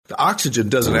the oxygen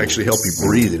doesn't actually help you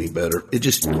breathe any better. It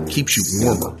just keeps you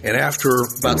warmer. And after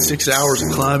about 6 hours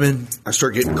of climbing, I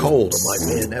start getting cold. I'm like,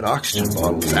 man, that oxygen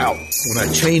bottle's out. When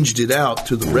I changed it out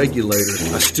to the regulator,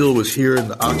 I still was hearing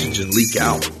the oxygen leak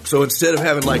out. So instead of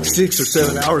having like 6 or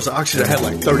 7 hours of oxygen, I had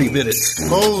like 30 minutes.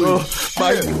 Holy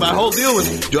shit. My whole deal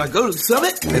was, do I go to the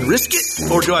summit and risk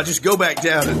it, or do I just go back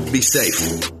down and be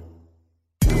safe?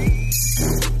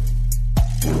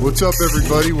 What's up,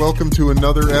 everybody? Welcome to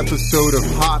another episode of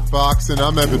Hot Boxing.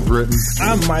 I'm Evan Britton.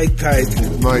 I'm Mike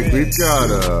Tyson. Mike, we've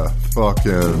got a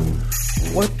fucking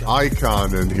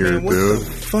icon in here, man, what dude. the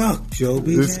fuck,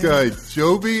 Joby? This guy,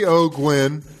 Joby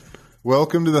Ogwyn.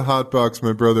 Welcome to the Hot Box,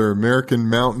 my brother. American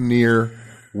mountaineer,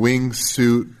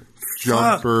 wingsuit,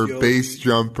 jumper, Joby. base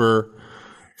jumper,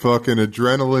 fucking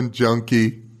adrenaline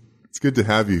junkie. It's good to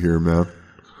have you here, man.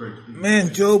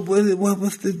 Man, Job,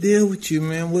 what's the deal with you,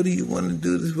 man? What do you want to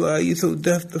do this? Why are you so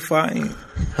death-defying?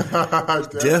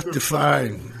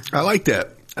 Death-defying. I like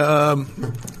that.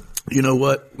 You know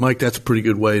what, Mike? That's a pretty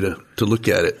good way to look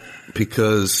at it,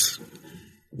 because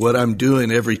what I'm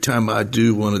doing every time I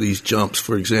do one of these jumps,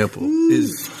 for example,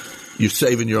 is you're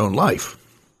saving your own life.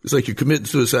 It's like you're committing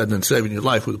suicide and then saving your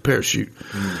life with a parachute.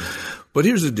 But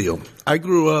here's the deal. I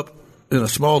grew up in a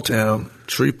small town,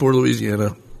 Shreveport,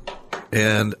 Louisiana,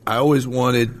 and I always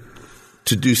wanted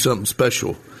to do something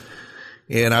special.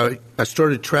 And I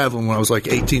started traveling when I was like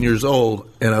 18 years old,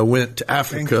 and I went to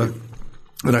Africa,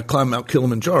 and I climbed Mount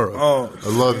Kilimanjaro. Oh, I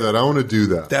love that. I want to do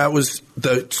that. That was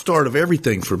the start of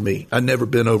everything for me. I'd never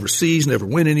been overseas, never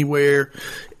went anywhere.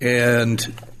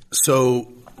 And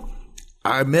so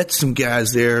I met some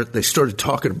guys there. They started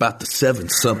talking about the 7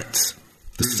 summits,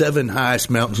 the 7 highest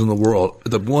mountains in the world,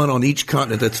 the one on each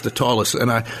continent that's the tallest. And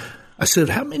I said,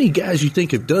 how many guys you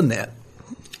think have done that?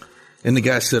 And the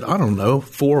guy said, I don't know,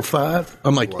 4 or 5.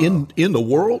 I'm like, wow. in the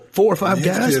world, 4 or 5 guys?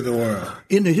 In the history of the world.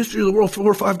 In the history of the world, 4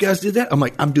 or 5 guys did that? I'm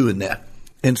like, I'm doing that.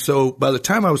 And so by the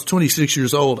time I was 26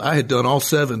 years old, I had done all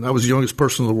 7. I was the youngest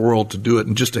person in the world to do it,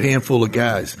 and just a handful of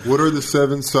guys. What are the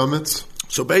 7 summits?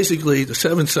 So basically, the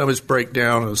 7 summits break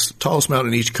down as the tallest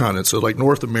mountain in each continent. So like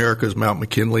North America is Mount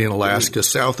McKinley in Alaska.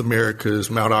 South America is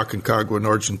Mount Aconcagua in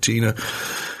Argentina.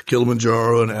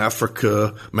 Kilimanjaro in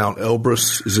Africa. Mount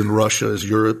Elbrus is in Russia, is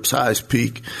Europe's highest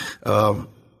peak.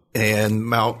 And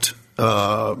Mount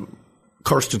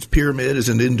Karsten's Pyramid is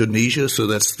in Indonesia. So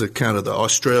that's the kind of the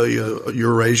Australia,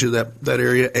 Eurasia, that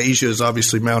area. Asia is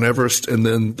obviously Mount Everest. And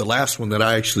then the last one that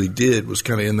I actually did was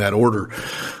kind of in that order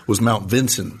was Mount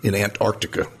Vinson in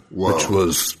Antarctica, which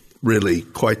was really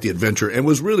quite the adventure, and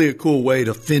was really a cool way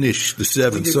to finish the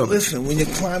 7 summits. Listen, when you're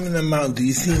climbing the mountain, do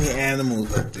you see any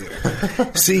animals up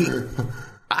there? See,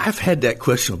 I've had that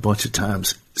question a bunch of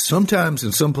times. Sometimes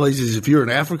in some places, if you're in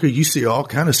Africa, you see all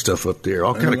kind of stuff up there,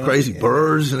 all kind of crazy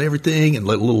birds and everything, and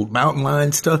little mountain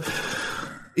lion stuff.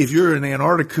 If you're in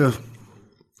Antarctica,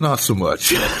 not so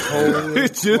much.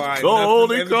 It's just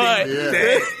cold and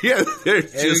quiet. Yeah,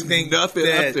 there's just nothing up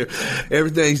there.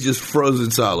 Everything's just frozen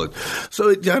solid. So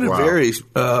it kind of varies.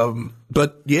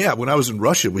 But yeah, when I was in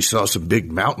Russia, we saw some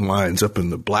big mountain lions up in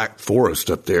the Black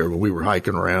Forest up there when we were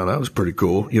hiking around. That was pretty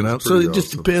cool, you know. So it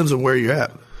just depends on where you're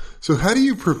at. So how do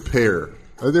you prepare?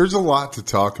 There's a lot to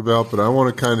talk about, but I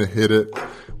want to kind of hit it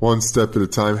one step at a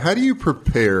time. How do you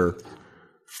prepare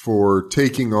for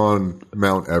taking on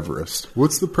Mount Everest?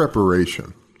 What's the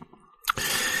preparation?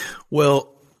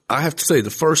 Well, I have to say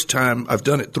the first time, I've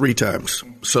done it 3 times.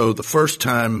 So the first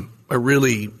time I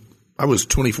was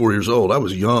 24 years old. I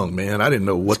was young, man. I didn't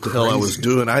know what the hell I was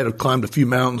doing. I had climbed a few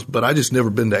mountains, but I just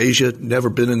never been to Asia, never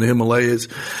been in the Himalayas.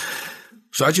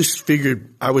 So I just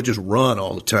figured I would just run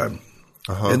all the time.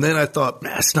 And then I thought,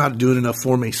 it's not doing enough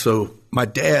for me. So my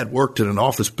dad worked in an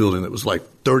office building that was like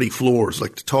 30 floors,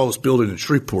 like the tallest building in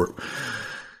Shreveport.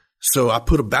 So I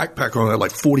put a backpack on that,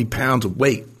 like 40 pounds of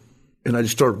weight, and I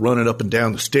just started running up and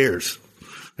down the stairs.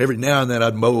 Every now and then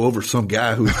I'd mow over some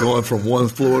guy who was going from one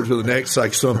floor to the next,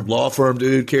 like some law firm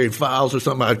dude carrying files or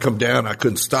something. I'd come down. I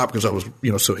couldn't stop because I was,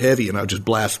 so heavy, and I'd just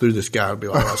blast through this guy and be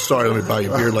like, sorry, let me buy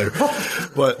you a beer later.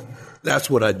 But that's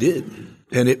what I did.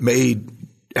 And it made,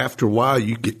 after a while,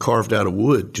 you get carved out of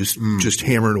wood, just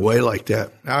hammering away like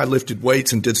that. I lifted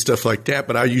weights and did stuff like that,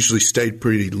 but I usually stayed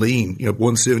pretty lean,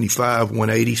 175,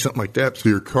 180, something like that. So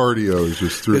your cardio is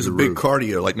just through the roof. It's a big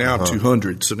cardio. Like now I'm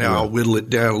 200, so now I'll whittle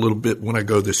it down a little bit. When I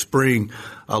go this spring,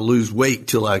 I'll lose weight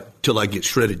till I get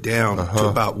shredded down to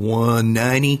about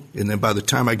 190, and then by the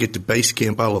time I get to base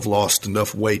camp, I'll have lost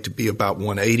enough weight to be about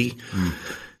 180.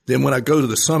 Then when I go to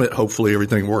the summit, hopefully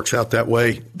everything works out that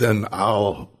way, then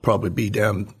I'll probably be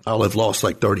down. I'll have lost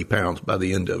like 30 pounds by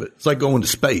the end of it. It's like going to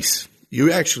space. You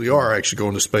actually are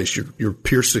going to space. You're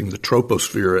piercing the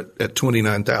troposphere at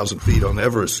 29,000 feet on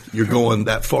Everest. You're going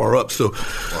that far up. So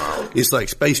it's like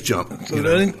space jump. So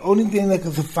the only thing that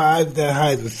can survive that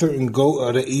high is a certain goat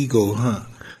or the eagle, huh?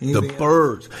 The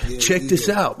birds. Yeah, Check this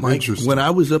out, Mike. When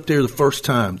I was up there the first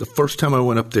time I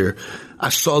went up there, I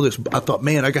saw this. I thought,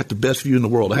 man, I got the best view in the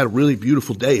world. I had a really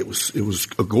beautiful day. It was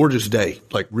a gorgeous day,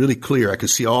 like really clear. I could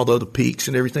see all the other peaks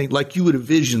and everything, like you would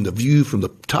envision the view from the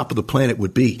top of the planet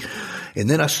would be. And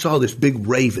then I saw this big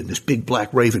raven, this big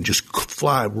black raven, just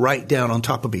fly right down on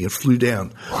top of me and flew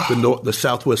down the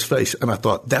southwest face. And I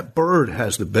thought, that bird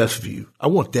has the best view. I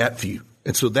want that view.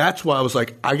 And so that's why I was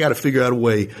like, I got to figure out a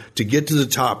way to get to the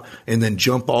top and then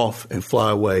jump off and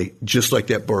fly away just like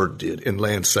that bird did and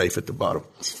land safe at the bottom,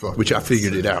 which I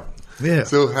figured it out. Yeah.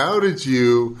 So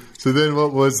so then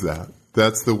what was that?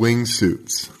 That's the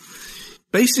wingsuits.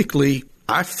 Basically,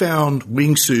 I found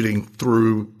wingsuiting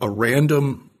through a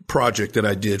random project that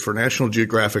I did for National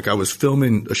Geographic. I was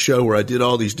filming a show where I did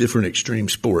all these different extreme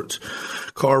sports: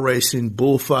 car racing,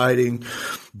 bullfighting,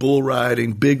 bull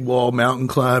riding, big wall mountain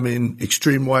climbing,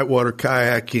 extreme whitewater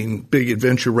kayaking, big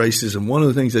adventure races. And one of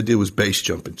the things I did was base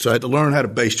jumping. So I had to learn how to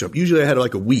base jump. Usually I had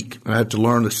like a week. I had to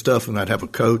learn the stuff, and I'd have a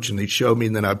coach and he'd show me,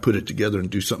 and then I'd put it together and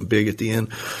do something big at the end.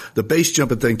 The base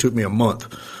jumping thing took me a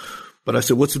month. But I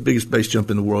said, what's the biggest base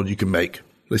jump in the world you can make?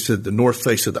 They said the north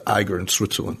face of the Eiger in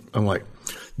Switzerland. I'm like,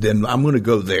 then I'm going to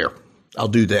go there. I'll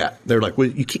do that. They're like, well,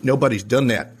 nobody's done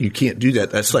that. You can't do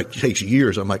that. That's like, takes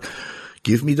years. I'm like,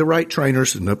 give me the right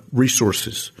trainers and the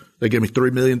resources. They gave me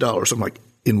 $3 million. I'm like,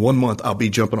 in 1 month, I'll be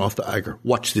jumping off the Eiger.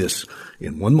 Watch this.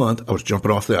 In 1 month, I was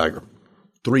jumping off the Eiger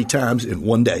 3 times in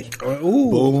one day.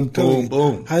 Ooh, boom, boom,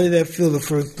 boom. How did that feel the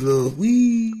first little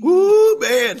wee? Ooh,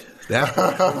 man.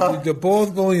 The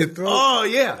ball's going your throat. Oh,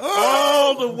 yeah.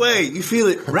 All the way. You feel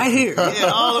it right here.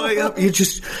 Yeah, all the way up.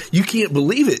 You can't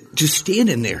believe it. Just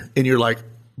standing there. And you're like,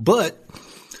 but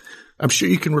I'm sure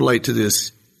you can relate to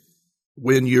this.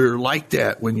 When you're like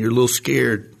that, when you're a little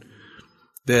scared,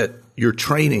 that your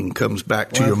training comes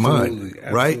back to your mind,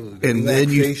 right? And then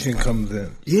relaxation comes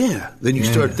in. Yeah. Then you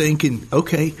start thinking,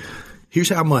 okay, here's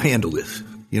how I'm going to handle this.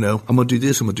 I'm going to do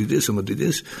this. I'm going to do this. I'm going to do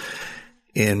this.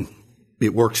 And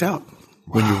it works out.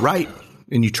 When you're right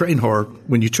and you train hard,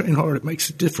 it makes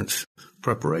a difference.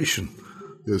 Preparation.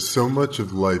 Yeah, so much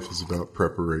of life is about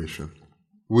preparation.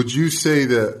 Would you say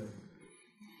that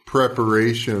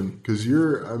preparation, because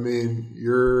you're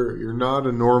not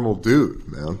a normal dude,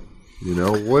 man.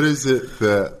 What is it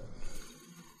that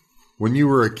when you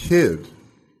were a kid,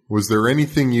 was there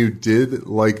anything you did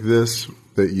like this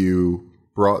that you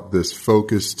brought this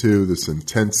focus to, this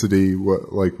intensity?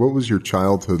 What was your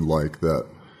childhood like that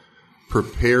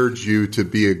prepared you to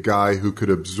be a guy who could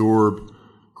absorb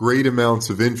great amounts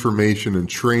of information and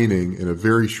training in a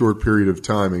very short period of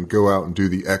time and go out and do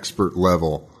the expert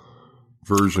level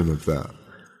version of that?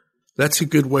 That's a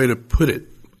good way to put it.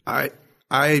 I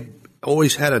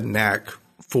always had a knack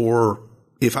for,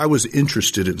 if I was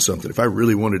interested in something, if I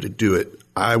really wanted to do it,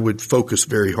 I would focus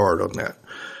very hard on that.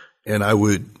 And I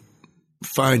would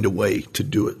find a way to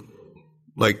do it.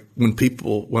 Like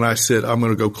when I said, I'm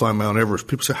going to go climb Mount Everest,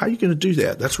 people say, how are you going to do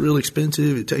that? That's really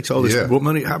expensive. It takes all this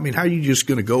money. I mean, how are you just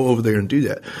going to go over there and do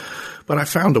that? But I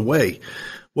found a way.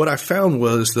 What I found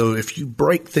was, though, if you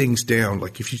break things down,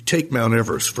 like if you take Mount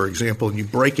Everest, for example, and you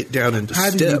break it down into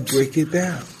steps. How do you break it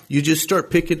down? You just start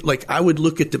picking, like I would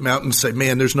look at the mountain and say,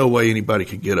 man, there's no way anybody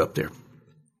could get up there.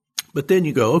 But then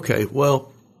you go, okay,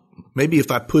 well, maybe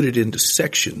if I put it into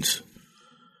sections,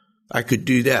 I could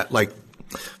do that. Like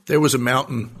there was a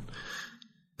mountain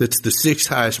that's the 6th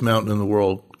highest mountain in the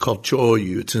world called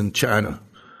Joby. It's in China.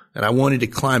 And I wanted to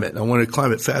climb it. I wanted to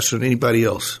climb it faster than anybody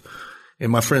else.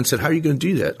 And my friend said, how are you going to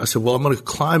do that? I said, well, I'm going to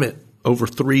climb it over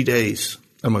 3 days.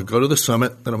 I'm going to go to the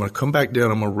summit, then I'm going to come back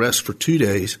down. I'm going to rest for 2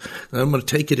 days. Then I'm going to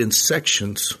take it in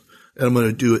sections, and I'm going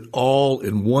to do it all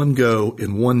in one go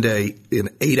in one day in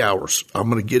 8 hours. I'm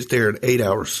going to get there in 8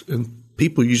 hours. And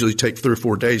people usually take 3 or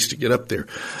 4 days to get up there.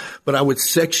 But I would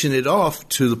section it off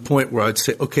to the point where I'd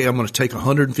say, okay, I'm going to take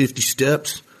 150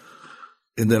 steps,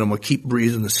 and then I'm going to keep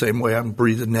breathing the same way I'm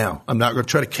breathing now. I'm not going to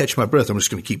try to catch my breath. I'm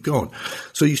just going to keep going.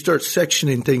 So you start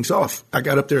sectioning things off. I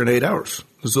got up there in 8 hours.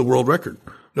 This is the world record.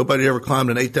 Nobody ever climbed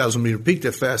an 8,000-meter peak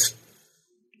that fast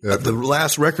The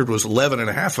last record was 11 and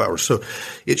a half hours. So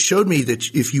it showed me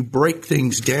that if you break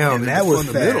things down, that was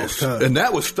fundamentals, fast, huh? and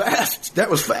that was fast. That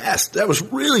was fast. That was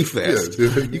really fast. Yeah,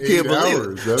 dude, you can't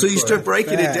believe it. So you start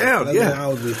breaking it down. Yeah.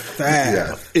 Hours is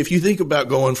fast. If you think about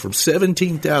going from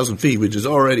 17,000 feet, which is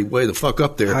already way the fuck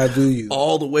up there,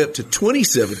 all the way up to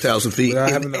 27,000 feet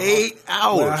in 8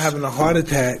 hours. Without having a heart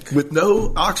attack. With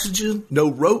no oxygen,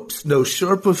 no ropes, no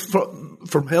Sherpa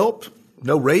from help.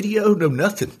 No radio, no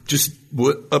nothing. Just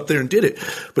went up there and did it.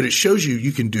 But it shows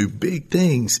you can do big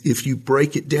things if you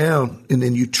break it down and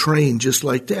then you train just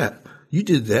like that. You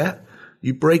did that.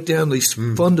 You break down these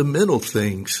fundamental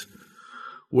things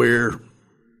where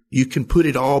you can put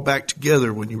it all back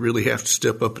together when you really have to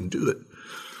step up and do it.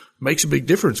 Makes a big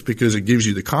difference because it gives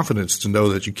you the confidence to know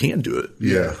that you can do it.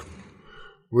 Yeah.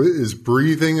 Is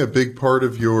breathing a big part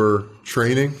of your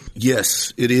training?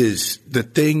 Yes, it is. The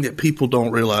thing that people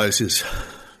don't realize is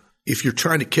if you're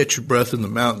trying to catch your breath in the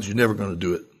mountains, you're never going to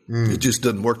do it. It just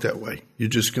doesn't work that way. You're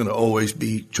just going to always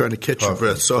be trying to catch your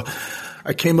breath. So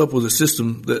I came up with a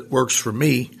system that works for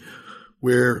me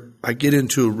where I get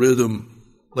into a rhythm.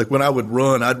 Like when I would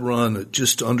run, I'd run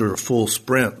just under a full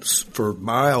sprint for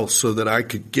miles so that I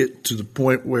could get to the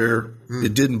point where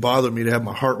it didn't bother me to have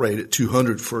my heart rate at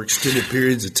 200 for extended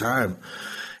periods of time.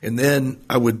 And then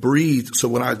I would breathe. So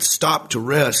when I'd stop to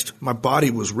rest, my body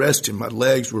was resting. My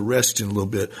legs were resting a little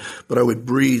bit, but I would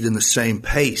breathe in the same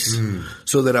pace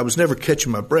so that I was never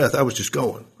catching my breath. I was just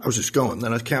going.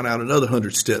 Then I'd count out another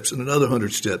 100 steps and another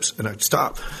 100 steps and I'd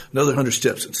stop, another 100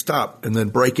 steps and stop and then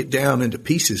break it down into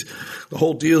pieces. The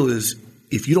whole deal is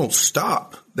if you don't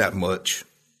stop that much,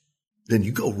 then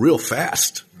you go real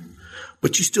fast.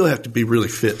 But you still have to be really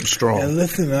fit and strong. And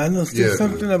listen, I know there's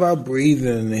something about breathing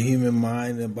in the human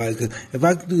mind and body. 'Cause if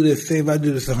I do this, say if I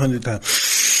do this 100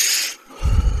 times,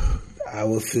 I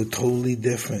would feel totally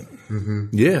different. Mm-hmm.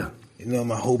 Yeah. You know,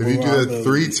 my whole barometer. If you do that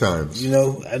 3 times. You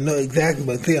know, I know exactly,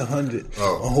 but say 100. My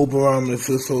whole barometer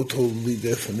feels so totally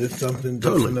different. There's something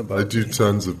different about it. I do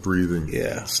tons of breathing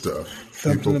stuff.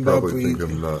 Something People probably think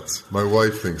I'm nuts. My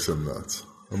wife thinks I'm nuts.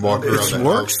 I'm walking around the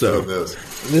house doing this.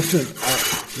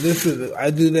 Listen,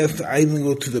 I do that. I even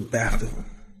go to the bathroom.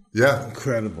 Yeah.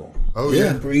 Incredible. Oh,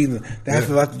 yeah. Breathing. That has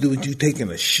a lot to do with you taking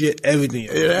a shit, everything.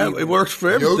 Yeah, it works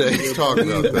for everything. Yogi's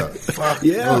talking about that.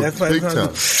 That's why big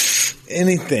time.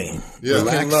 Anything. Yeah.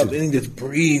 Anything, just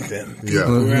breathing.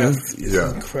 Breath is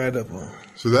incredible.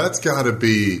 So that's got to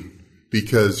be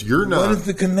because you're not. What is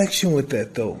the connection with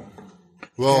that, though?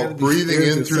 Well, breathing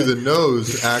in through the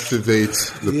nose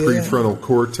activates the prefrontal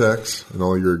cortex and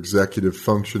all your executive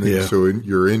functioning. Yeah. So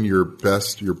you're in your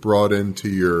best. You're brought into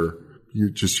your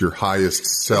highest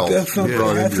self. That's something,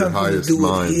 brought into your highest to do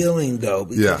mind. With healing, though.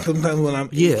 Because sometimes when I'm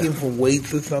aching for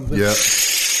weights or something,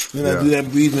 then I do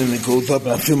that breathing and it goes up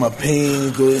and I feel my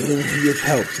pain go in. It just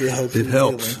helps. It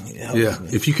helps. Me.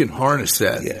 If you can harness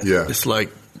that, it's like.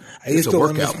 I just don't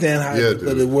understand how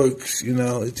but it works, you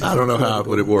know. I don't know how,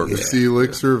 but it works. It's the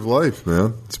elixir of life,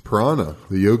 man. It's prana.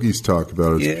 The yogis talk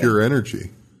about it. It's pure energy.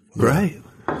 Right.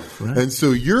 And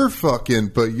so you're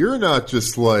but you're not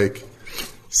just like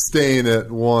staying at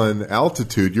one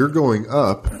altitude. You're going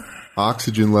up,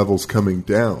 oxygen levels coming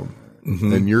down,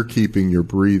 and you're keeping your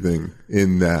breathing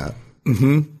in that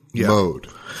mode.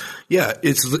 Yeah,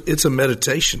 it's a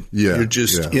meditation. Yeah, you're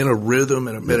just in a rhythm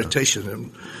and a meditation.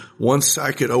 And once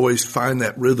I could always find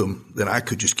that rhythm, then I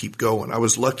could just keep going. I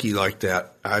was lucky like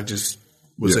that. I just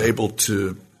was able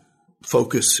to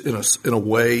focus in a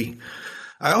way.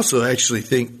 I also actually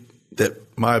think that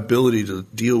my ability to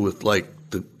deal with like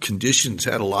the conditions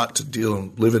had a lot to deal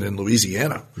with living in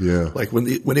Louisiana. Yeah. Like when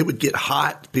it would get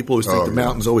hot, people always think the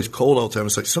mountain's always cold all the time.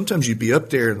 It's like sometimes you'd be up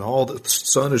there and all the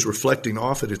sun is reflecting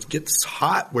off it. It gets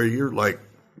hot where you're like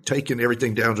taking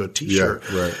everything down to a T-shirt.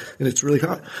 Yeah, right. And it's really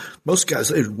hot. Most guys,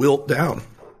 they'd wilt down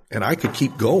and I could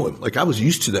keep going. Like I was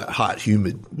used to that hot,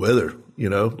 humid weather. You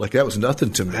know, like that was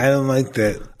nothing to me. I don't like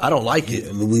that. I don't like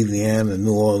it. Louisiana,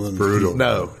 New Orleans. Brutal.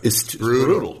 No, it's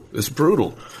brutal. It's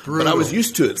brutal. But I was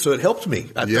used to it, so it helped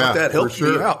me. I thought that helped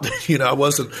me out. You know, I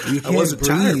wasn't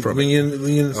tired from it. When you're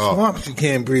in the swamps, you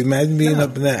can't breathe. Imagine being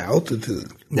up in that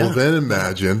altitude. Well, then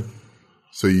imagine.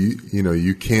 So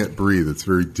you can't breathe. It's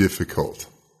very difficult.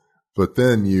 But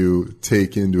then you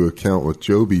take into account what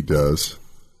Joby does,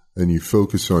 and you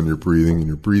focus on your breathing, and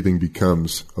your breathing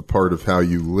becomes a part of how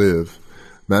you live.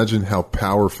 Imagine how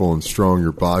powerful and strong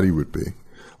your body would be.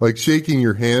 Like shaking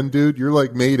your hand, dude, you're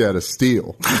like made out of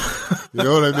steel. You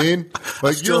know what I mean?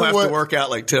 Like I still have to work out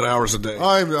like 10 hours a day.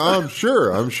 I'm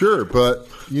sure. But,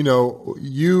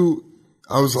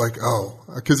 I was like,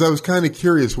 because I was kind of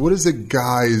curious. What is a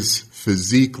guy's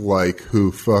physique like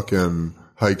who fucking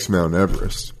hikes Mount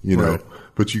Everest? You know,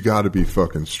 but you got to be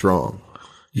fucking strong.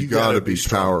 You got to be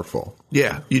powerful.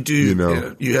 Yeah, you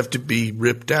do. You have to be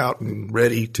ripped out and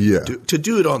ready to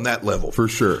do it on that level. For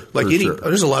sure.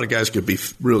 There's a lot of guys could be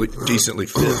really decently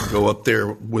fit and go up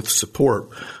there with support.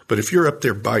 But if you're up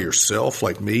there by yourself,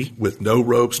 like me, with no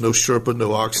ropes, no Sherpa,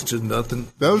 no oxygen,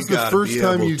 nothing. That was the first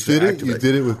time you did it? You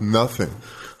did it with nothing.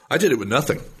 I did it with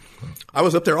nothing. I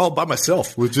was up there all by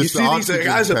myself. With just you see these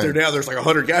guys up there now, there's like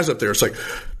 100 guys up there. It's like,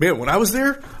 man, when I was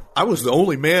there, I was the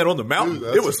only man on the mountain.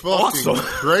 Dude, it was awesome.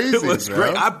 Crazy, it was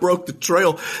great. I broke the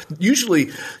trail.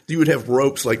 Usually you would have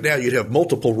ropes. Like now you'd have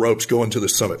multiple ropes going to the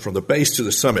summit, from the base to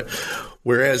the summit.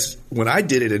 Whereas when I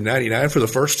did it in 99 for the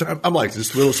first time, I'm like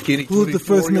this little skinny. Who was the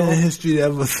first man in history to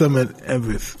ever summit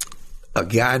Everest? A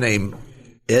guy named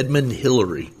Edmund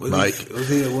Hillary.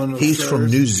 He's from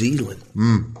New Zealand.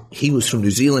 He was from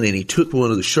New Zealand, and he took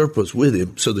one of the Sherpas with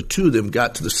him. So the two of them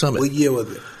got to the summit. What year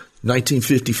was it?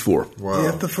 1954. Wow. Yeah,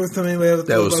 that's the first time anybody ever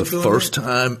That was the first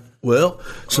time. Well,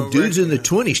 some dudes in the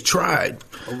 20s tried,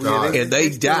 and they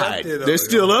died. They're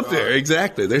still up there.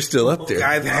 Exactly. They're still up there.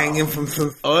 Guys hanging from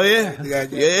some. Oh, yeah.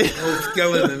 Yeah. Whole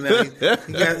skeleton. You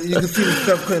can see the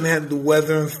stuff couldn't handle the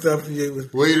weather and stuff.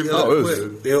 Wait a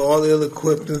minute. They were all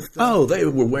ill-equipped and stuff. Oh, they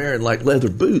were wearing like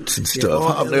leather boots and stuff.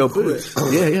 Hobnail boots.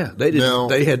 Yeah.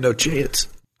 They had no chance.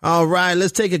 All right,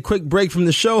 let's take a quick break from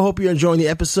the show. Hope you're enjoying the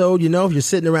episode. If you're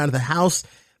sitting around the house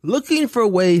looking for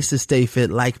ways to stay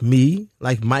fit like me,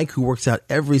 like Mike, who works out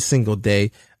every single day,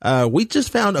 we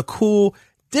just found a cool,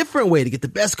 different way to get the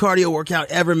best cardio workout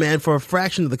ever, man, for a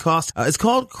fraction of the cost. It's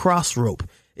called Cross Rope.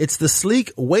 It's the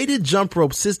sleek weighted jump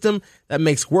rope system that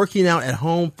makes working out at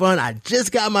home fun. I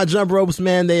just got my jump ropes,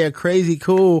 man. They are crazy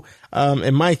cool.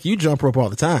 And Mike, you jump rope all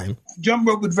the time. Jump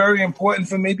rope is very important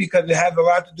for me because it has a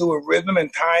lot to do with rhythm and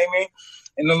timing.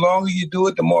 And the longer you do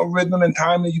it, the more rhythm and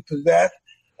timing you possess.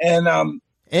 And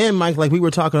Mike, like we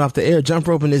were talking off the air, jump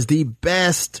roping is the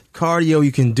best cardio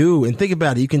you can do. And think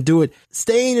about it. You can do it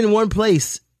staying in one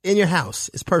place in your house.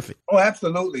 It's perfect. Oh,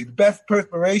 absolutely. The best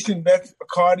perspiration, best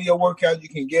cardio workout you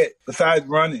can get besides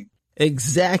running.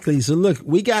 Exactly. So look,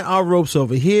 we got our ropes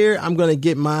over here. I'm going to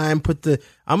get mine, I'm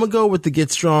going to go with the Get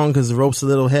Strong because the rope's a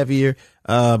little heavier.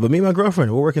 But me and my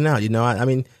girlfriend, we're working out, I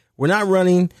mean, we're not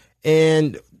running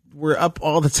and we're up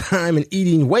all the time and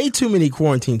eating way too many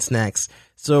quarantine snacks.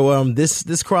 So,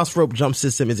 this cross rope jump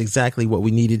system is exactly what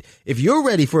we needed. If you're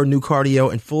ready for a new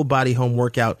cardio and full body home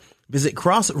workout, visit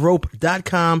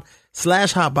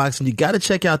crossrope.com/hotbox and you got to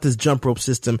check out this jump rope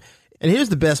system. And here's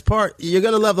the best part. You're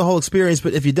going to love the whole experience,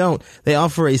 but if you don't, they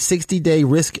offer a 60-day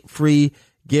risk-free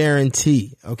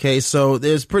guarantee. Okay, so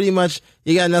there's pretty much,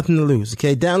 you got nothing to lose.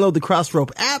 Okay, download the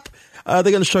Crossrope app. They're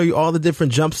going to show you all the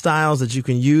different jump styles that you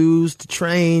can use to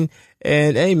train.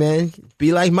 And hey, man,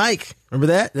 be like Mike.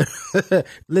 Remember that?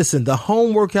 Listen, the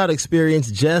home workout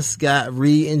experience just got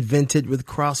reinvented with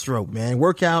Crossrope, man.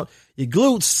 Work out your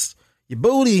glutes, your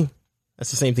booty. That's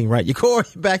the same thing, right? Your core,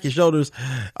 your back, your shoulders,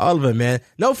 all of it, man.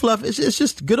 No fluff. It's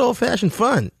just good old-fashioned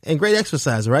fun and great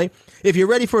exercise, right? If you're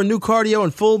ready for a new cardio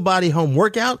and full-body home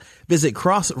workout, visit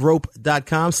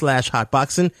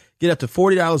crossrope.com/hotboxing. Get up to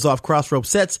 $40 off Crossrope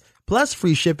sets, plus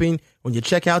free shipping when you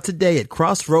check out today at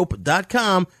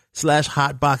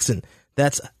crossrope.com/hotboxing.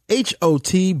 That's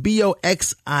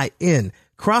HOTBOXIN.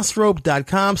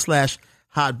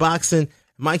 Crossrope.com/hotboxing.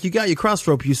 Mike, you got your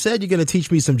Crossrope. You said you're going to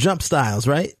teach me some jump styles,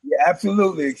 right? Yeah,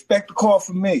 absolutely. Expect a call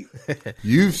from me.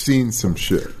 You've seen some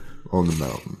shit on the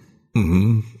mountain.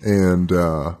 Mm-hmm. And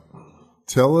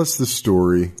tell us the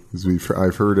story, because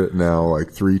I've heard it now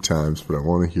like 3 times, but I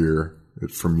want to hear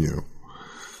it from you,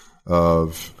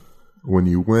 of when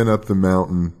you went up the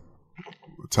mountain,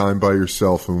 time by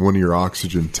yourself, and one of your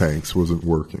oxygen tanks wasn't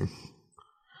working.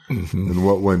 Mm-hmm. And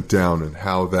what went down and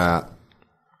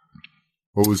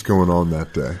what was going on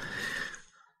that day?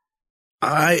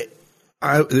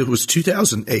 It was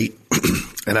 2008,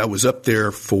 and I was up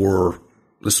there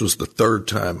this was the 3rd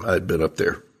time I'd been up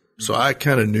there. So I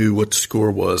kind of knew what the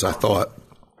score was. I thought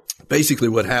basically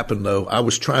what happened, though, I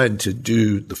was trying to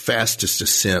do the fastest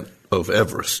ascent of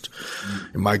Everest.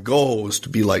 And my goal was to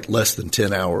be like less than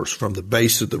 10 hours from the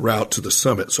base of the route to the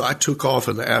summit. So I took off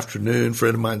in the afternoon. A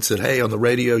friend of mine said, "Hey, on the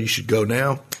radio, you should go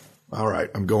now." All right,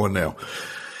 I'm going now.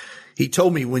 He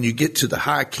told me when you get to the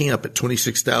high camp at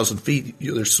 26,000 feet,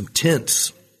 there's some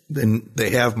tents. Then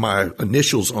they have my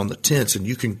initials on the tents, and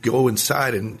you can go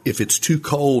inside, and if it's too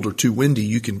cold or too windy,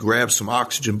 you can grab some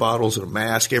oxygen bottles and a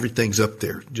mask. Everything's up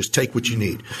there. Just take what you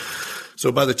need. So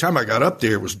by the time I got up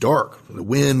there, it was dark. The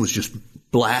wind was just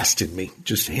blasting me,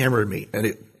 just hammering me.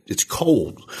 And it's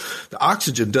cold. The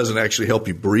oxygen doesn't actually help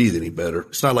you breathe any better.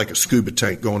 It's not like a scuba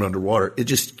tank going underwater. It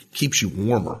just keeps you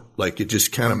warmer. Like it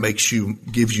just kind of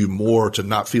gives you more to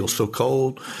not feel so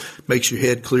cold, makes your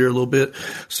head clear a little bit.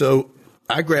 So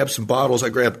I grabbed some bottles. I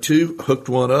grabbed 2, hooked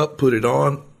one up, put it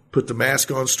on, put the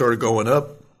mask on, started going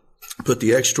up, put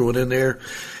the extra one in there.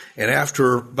 And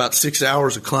after about 6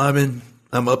 hours of climbing,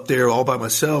 I'm up there all by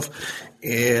myself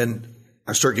and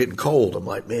I start getting cold. I'm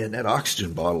like, man, that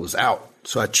oxygen bottle is out.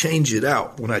 So I changed it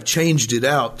out. When I changed it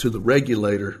out to the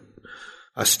regulator,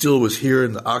 I still was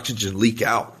hearing the oxygen leak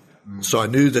out. So I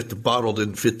knew that the bottle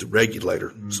didn't fit the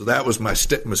regulator. So that was my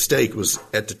mistake was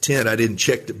at the tent. I didn't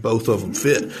check that both of them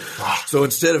fit. So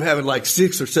instead of having like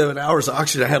 6 or 7 hours of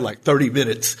oxygen, I had like 30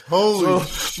 minutes. Holy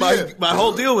shit. My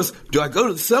whole deal was, do I go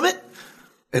to the summit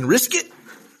and risk it?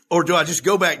 Or do I just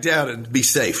go back down and be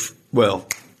safe? Well,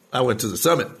 I went to the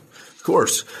summit, of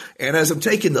course. And as I'm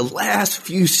taking the last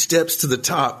few steps to the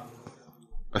top,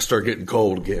 I start getting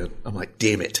cold again. I'm like,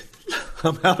 damn it.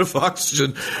 I'm out of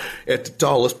oxygen at the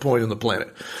tallest point on the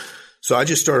planet. So I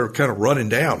just started kind of running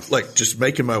down, like just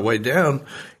making my way down.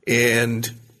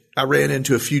 And I ran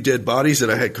into a few dead bodies that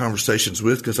I had conversations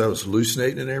with because I was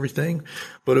hallucinating and everything.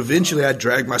 But eventually I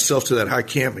dragged myself to that high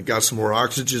camp and got some more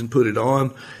oxygen, put it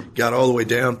on, got all the way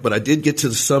down. But I did get to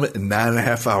the summit in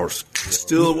 9.5 hours.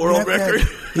 Still a world record.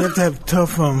 You have to have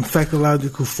tough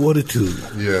psychological fortitude.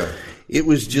 Yeah. It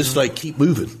was just like, keep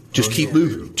moving. Just keep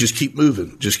moving. Just keep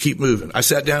moving. Just keep moving. I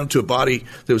sat down to a body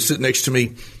that was sitting next to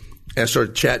me and I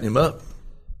started chatting him up.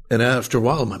 And after a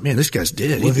while, I'm like, man, this guy's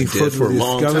dead. He's been dead for a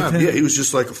long time. Yeah, he was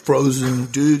just like a frozen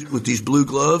dude with these blue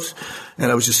gloves.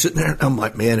 And I was just sitting there. And I'm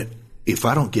like, man, if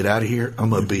I don't get out of here,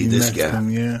 I'm going to be this guy.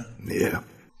 Yeah. Yeah.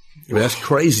 That's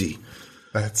crazy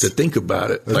to think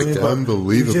about it. That's like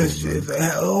unbelievable.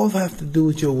 It all has to do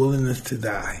with your willingness to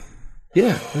die.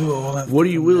 Yeah. What are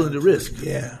you willing to risk?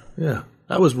 Yeah. Yeah.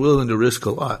 I was willing to risk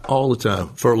a lot all the time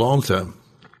for a long time.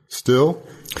 Still?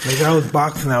 Like I was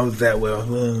boxing, I was that way. I was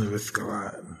willing to risk a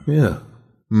lot. Yeah.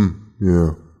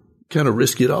 Yeah. Kind of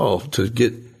risk it all to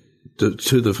get to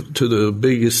the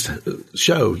biggest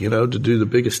show, to do the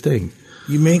biggest thing.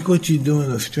 You make what you're doing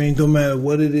a strange, no matter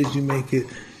what it is, you make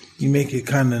it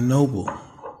kind of noble.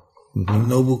 Mm-hmm. A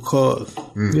noble cause.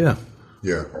 Mm. Yeah.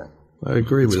 Yeah. I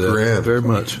agree with that very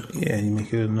much. Yeah, you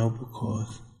make it a noble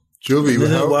cause. Joby,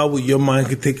 while your mind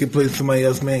could take it place somebody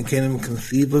else, man, can't even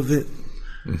conceive of it.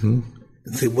 Mm-hmm.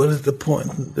 And say, what is the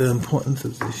importance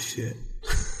of this shit?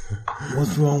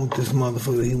 What's wrong with this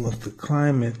motherfucker? He wants to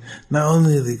climb it. Not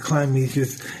only is he climbing,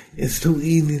 it's too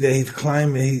easy that he's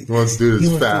climbing. He wants to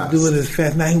do it as fast. He wants to do it as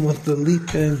fast. Now he wants to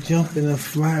leap and jump and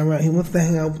fly around. He wants to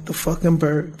hang out with the fucking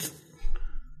birds.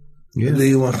 Yeah. And then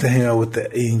he wants to hang out with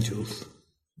the angels.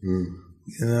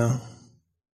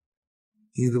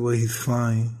 Either way, he's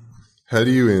flying. How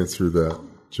do you answer that,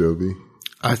 Joby?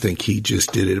 I think he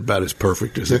just did it about as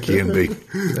perfect as it can be.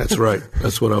 That's right.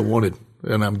 That's what I wanted,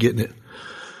 and I'm getting it.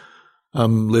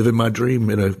 I'm living my dream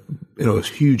in a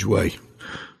huge way.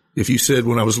 If you said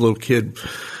when I was a little kid,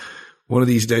 one of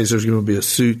these days there's going to be a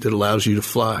suit that allows you to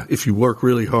fly. If you work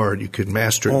really hard, you can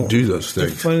master it and do those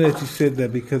things. It's funny that you said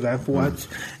that because I've watched,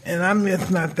 and I'm just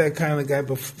not that kind of guy,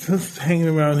 but since hanging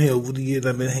around here over the years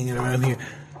I've been hanging around here,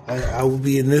 I would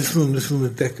be in this room. This room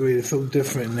is decorated so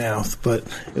different now, but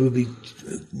it would be,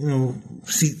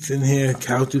 seats in here,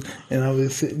 couches, and I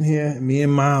was sitting here, me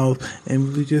and Miles, and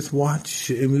we would just watch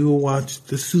shit, and we would watch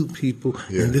the suit people.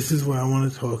 Yeah. And this is what I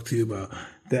want to talk to you about.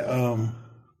 That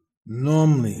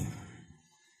normally,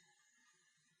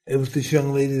 it was this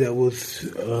young lady that was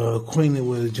acquainted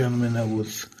with a gentleman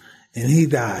and he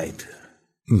died.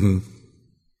 Mm-hmm.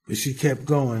 But she kept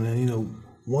going, and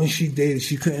once she dated,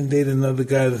 she couldn't date another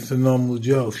guy that's a normal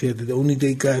Joe. She had to only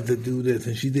date guys that do this,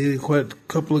 and she dated quite a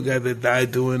couple of guys that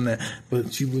died doing that.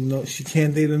 But she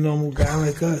can't date a normal guy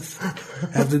like us.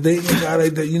 After dating a guy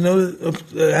like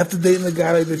that, after dating a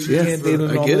guy like that, she can't date a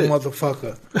normal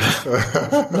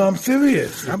motherfucker. No, I'm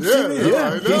serious. I'm serious.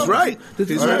 Yeah, he's right.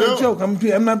 This is not a joke.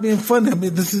 I'm not being funny. I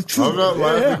mean, this is true. I'm not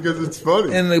laughing because it's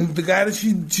funny. And the guy that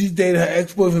she dated, her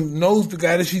ex-boyfriend, knows the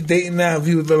guy that she's dating now. If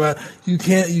he was alive,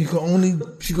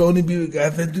 she can only be with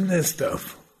guys that do that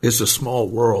stuff. It's a small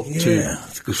world, too.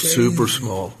 It's super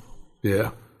small.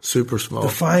 Yeah, super small.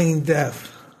 Defying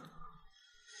death.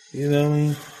 You know what I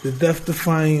mean? The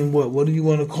death-defying what? What do you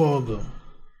want to call them?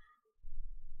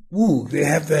 Ooh, they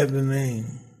have to have the name.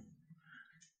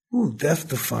 Ooh,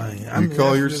 death-defying. You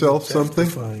call yourself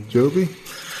something, Joby?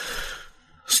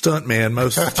 Stuntman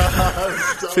most of the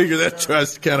time. Figure that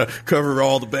tries to kind of cover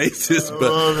all the bases.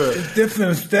 But it's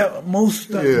different. Most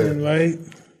stuntmen, right?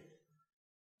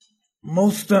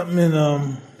 Most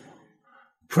stuntmen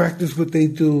practice what they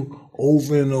do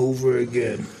over and over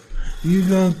again. You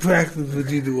don't practice what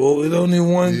you do. Oh, it's only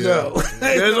one go.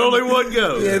 There's only one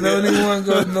go. Yeah, there's only one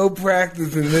go. No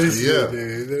practice in this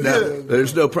shit. No,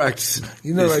 there's no practicing.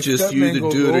 You know, it's like just you either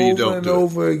do it or you don't do it. Over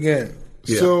and over again.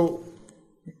 Yeah. So,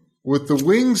 with the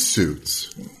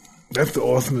wingsuits, that's the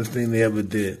awesomest thing they ever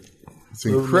did. It's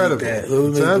incredible.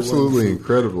 It's absolutely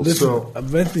incredible. Listen, so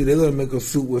eventually they're gonna make a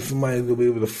suit where somebody's gonna be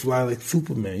able to fly like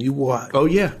Superman. You watch. Oh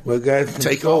yeah. Where guys can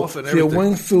take off and everything.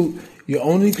 See, a wingsuit, you're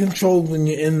only controlled when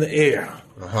you're in the air.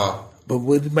 But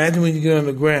imagine when you get on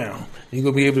the ground, you're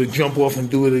gonna be able to jump off and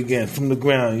do it again from the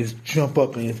ground. You just jump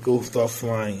up and just go start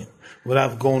flying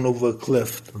without going over a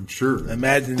cliff. I'm sure.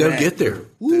 Imagine they'll that. get there.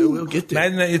 They will get there.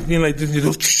 Imagine that it's being like this. You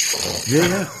go,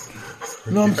 yeah.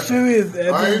 No, I'm serious.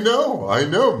 I know,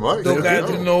 Mike. Don't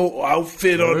got no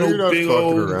outfit or no big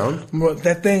old. Around.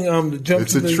 That thing, the jump.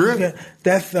 It's a trick.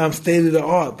 That's state of the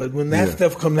art. But when that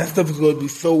stuff comes, that stuff is going to be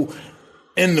so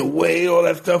in the way. All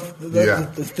that stuff.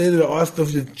 The state of the art stuff,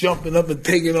 just jumping up and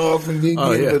taking off and being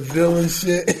Brazil and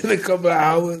shit in a couple of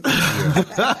hours,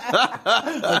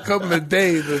 a couple of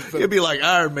days. Or something. It'd be like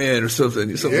Iron Man or something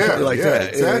like that.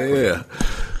 Exactly. Yeah.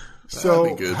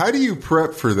 So, how do you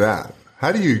prep for that?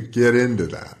 How do you get into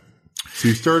that? So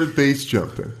you started base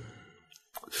jumping.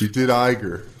 You did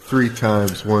Eiger 3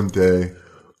 times one day.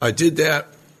 I did that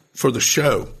for the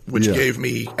show, which gave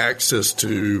me access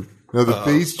to... Now, the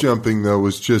base jumping, though,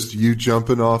 was just you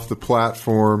jumping off the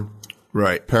platform,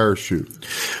 right? Parachute.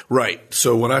 Right.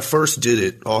 So when I first did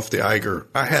it off the Eiger,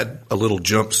 I had a little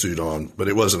jumpsuit on, but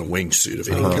it wasn't a wingsuit of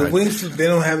any kind. The wingsuit, they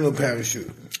don't have no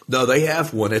parachute. No, they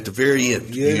have one at the very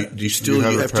end. Yeah. You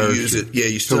have to use it. Yeah,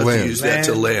 you still have to use that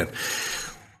to land.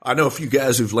 I know a few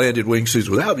guys who've landed wingsuits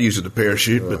without using the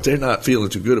parachute, but they're not feeling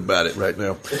too good about it right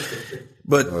now.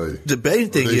 But the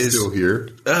main thing is still here.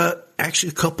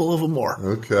 Actually, a couple of them are.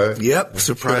 Okay. Yep,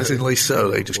 surprisingly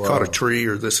so. They just caught a tree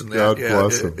or this and that. God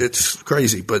bless them. It's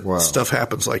crazy, but stuff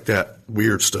happens like that.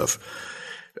 Weird stuff.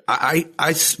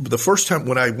 The first time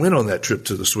when I went on that trip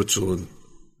to the Switzerland,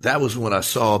 that was when I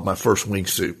saw my first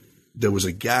wingsuit. There was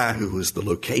a guy who was the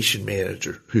location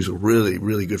manager, who's a really,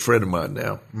 really good friend of mine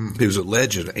now. He was a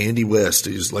legend, Andy West.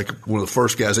 He's like one of the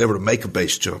first guys ever to make a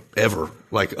base jump ever.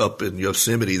 Like up in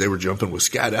Yosemite, they were jumping with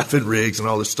skydiving rigs and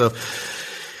all this stuff.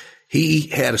 He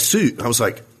had a suit.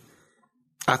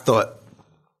 I thought,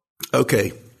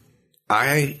 okay,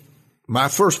 my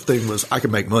first thing was I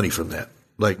could make money from that.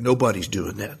 Like nobody's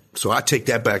doing that. So I take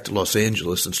that back to Los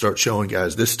Angeles and start showing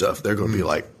guys this stuff. They're going to be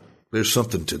like, there's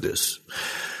something to this.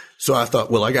 So I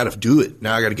thought, well, I got to do it.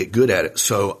 Now I got to get good at it.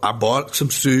 So I bought some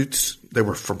suits. They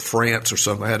were from France or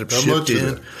something. I had them shipped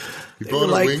in. They were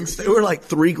like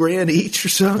 $3,000 each or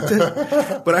something.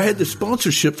 But I had the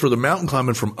sponsorship for the mountain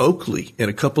climbing from Oakley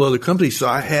and a couple other companies. So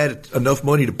I had enough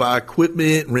money to buy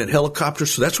equipment and rent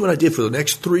helicopters. So that's what I did for the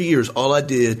next 3 years. All I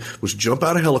did was jump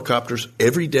out of helicopters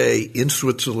every day in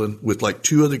Switzerland with like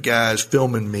 2 other guys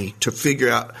filming me to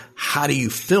figure out how do you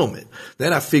film it.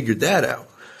 Then I figured that out.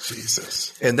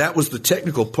 Jesus. And that was the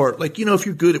technical part. Like, if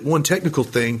you're good at one technical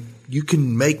thing, you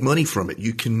can make money from it.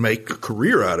 You can make a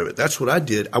career out of it. That's what I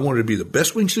did. I wanted to be the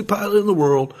best wingsuit pilot in the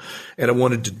world, and I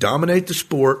wanted to dominate the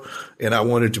sport, and I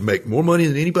wanted to make more money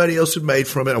than anybody else had made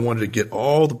from it. I wanted to get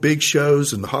all the big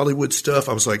shows and the Hollywood stuff.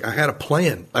 I was like, I had a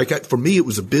plan. For me, it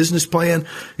was a business plan.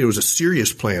 It was a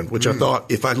serious plan, which I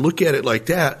thought if I look at it like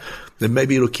that, then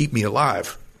maybe it'll keep me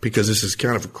alive because this is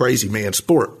kind of a crazy man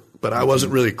sport. But I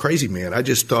wasn't really a crazy man. I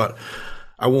just thought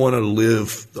I wanted to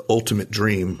live the ultimate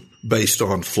dream based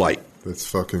on flight. That's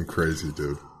fucking crazy,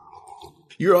 dude.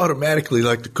 You're automatically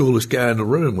like the coolest guy in the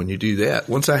room when you do that.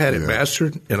 Once I had it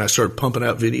mastered and I started pumping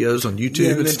out videos on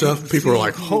YouTube and stuff, people are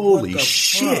like, holy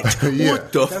shit,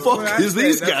 what the fuck is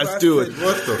these guys doing?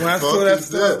 What the fuck is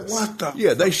this? What the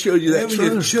Yeah, they showed you that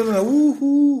trailer. Chilling like,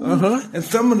 woo-hoo. And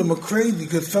some of them are crazy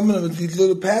because some of them are these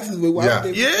little passageways.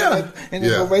 And they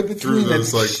go right between through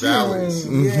those like valleys.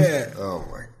 Yeah. Oh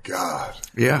my God.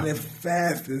 Yeah. And they're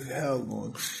fast as hell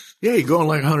going. Yeah, you're going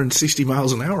like 160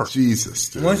 miles an hour. Jesus,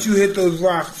 dude. Once you hit those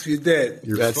rocks, you're dead.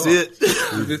 That's it.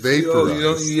 You're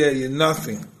vaporized. You're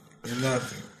nothing. You're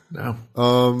nothing. No.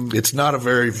 It's not a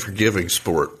very forgiving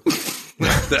sport.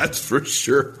 That's for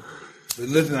sure. But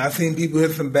listen, I've seen people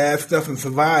hit some bad stuff and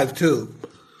survive too.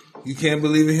 You can't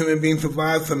believe a human being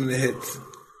survived some of the hits.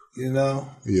 Yeah.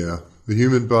 The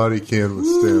human body can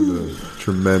withstand a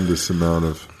tremendous amount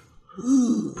of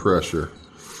pressure.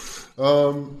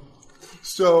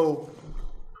 So,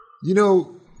 you're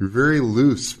very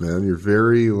loose, man. You're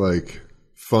very,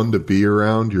 fun to be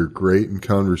around. You're great in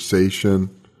conversation.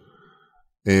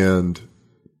 And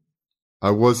I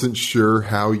wasn't sure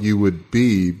how you would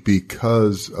be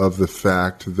because of the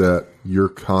fact that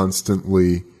you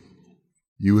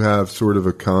have sort of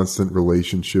a constant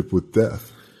relationship with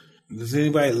death. Does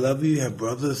anybody love you? Have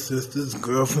brothers, sisters,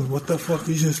 girlfriends? What the fuck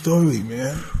is your story,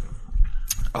 man?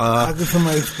 How can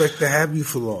somebody expect to have you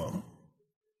for long?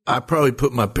 I probably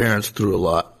put my parents through a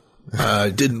lot. I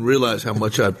didn't realize how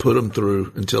much I'd put them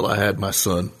through until I had my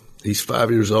son. He's 5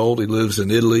 years old. He lives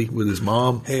in Italy with his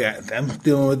mom. Hey, I'm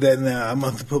dealing with that now. I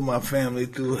must have put my family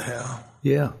through hell.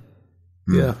 Yeah.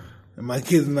 Yeah. And my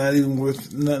kid's not even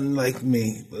worth nothing like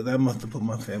me, but I must have put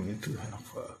my family through hell.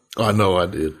 Fuck. I know I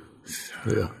did.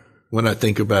 Yeah. When I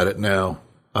think about it now,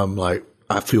 I'm like,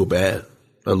 I feel bad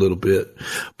a little bit.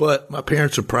 But my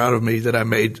parents are proud of me that I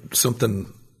made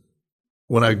something.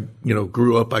 When I,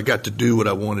 grew up, I got to do what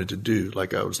I wanted to do.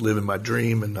 Like I was living my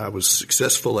dream and I was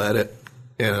successful at it.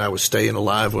 And I was staying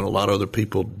alive when a lot of other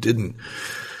people didn't.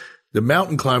 The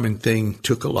mountain climbing thing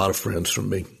took a lot of friends from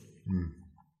me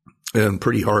in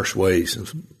pretty harsh ways. It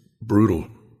was brutal.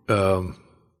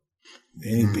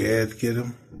 Any bears get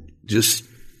them? Just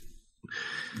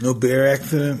no bear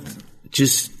accidents?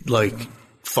 Just like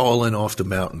falling off the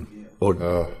mountain or,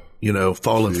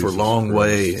 falling for a long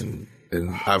way.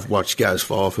 And I've watched guys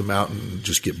fall off a mountain and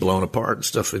just get blown apart and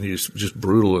stuff. And it's just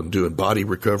brutal and doing body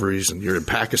recoveries. And you're in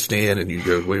Pakistan and you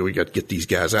go, wait, we got to get these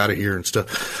guys out of here and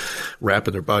stuff,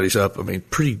 wrapping their bodies up. I mean,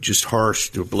 pretty just harsh,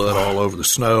 blood all over the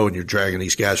snow. And you're dragging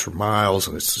these guys for miles.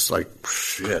 And it's just like,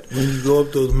 shit. When you go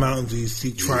up those mountains, you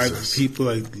see tribes of people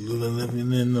like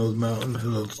living in those mountains.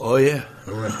 And those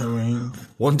range.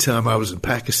 One time I was in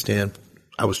Pakistan.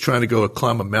 I was trying to go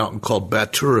climb a mountain called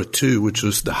Batura 2, which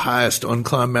was the highest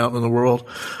unclimbed mountain in the world.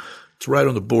 It's right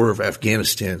on the border of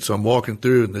Afghanistan. So I'm walking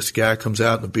through, and this guy comes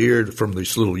out in the beard from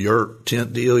this little yurt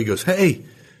tent deal. He goes, "Hey,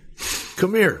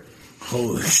 come here."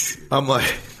 Holy shit. I'm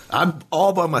like, I'm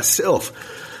all by myself.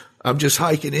 I'm just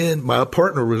hiking in. My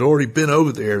partner had already been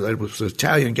over there. That was an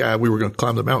Italian guy. We were going to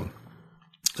climb the mountain.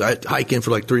 So I hike in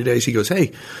for like 3 days. He goes,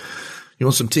 "Hey, you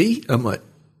want some tea?" I'm like,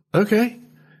 "Okay."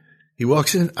 He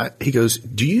walks in. He goes,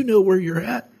 "Do you know where you're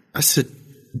at?" I said,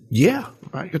 "Yeah,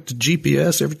 I got the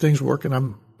GPS. Everything's working.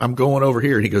 I'm going over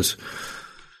here." And he goes,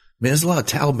 "Man, there's a lot of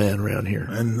Taliban around here."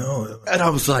 I know. And I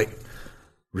was like,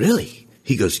 "Really?"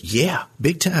 He goes, "Yeah,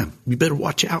 big time. You better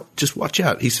watch out. Just watch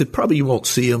out." He said, "Probably you won't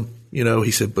see him."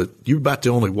 He said, "But you're about the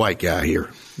only white guy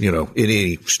here, in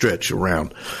any stretch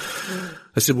around."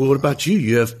 I said, "Well, what about you?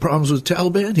 You have problems with the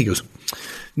Taliban?" He goes,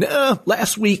 "No,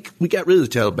 last week we got rid of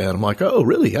the Taliban." I'm like, "Oh,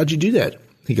 really? How'd you do that?"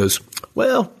 He goes,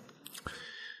 "Well,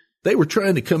 they were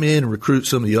trying to come in and recruit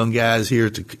some of the young guys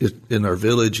here in our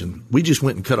village, and we just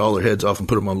went and cut all their heads off and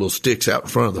put them on little sticks out in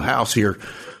front of the house here.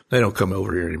 They don't come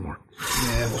over here anymore."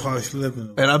 Yeah, it's harsh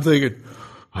living. And I'm thinking,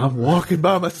 I'm walking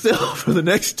by myself for the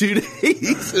next 2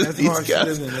 days. That's harsh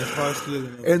living. That's harsh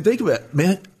living. And think about it,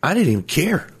 man, I didn't even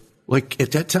care. Like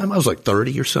at that time, I was like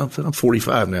 30 or something. I'm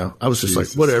 45 now. I was just like,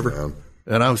 whatever. Man.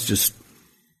 And I was just.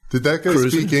 Did that guy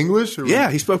speak English? Or yeah,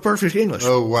 he spoke perfect English.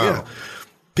 Oh, wow. Yeah.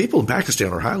 People in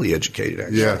Pakistan are highly educated,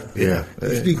 actually. Yeah.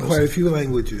 They speak quite a few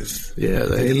languages. Yeah.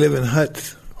 They live in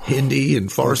huts. Hindi and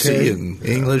Farsi and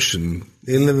English. And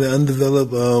they live in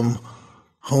undeveloped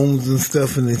homes and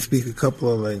stuff, and they speak a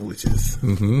couple of languages.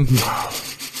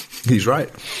 Mm-hmm. He's right.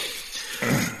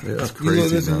 Yeah, that's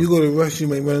crazy. You go to Russia, you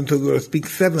might run into a girl who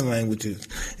speaks 7 languages.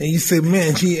 And you say,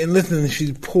 man,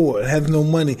 she's poor and has no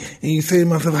money. And you say to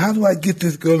myself, how do I get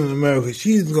this girl in America?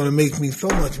 She's going to make me so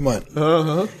much money.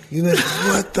 Uh-huh.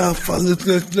 What the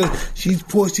fuck? Look. She's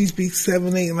poor. She speaks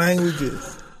 7, 8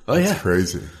 languages. Oh, yeah. That's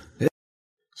crazy. Yeah.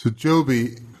 So,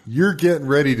 Joby, you're getting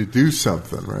ready to do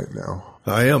something right now.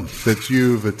 I am. That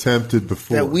you've attempted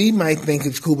before. That we might think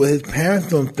it's cool, but his parents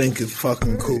don't think it's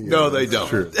fucking cool. No, they don't.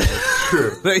 True.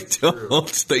 They don't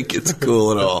think it's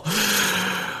cool at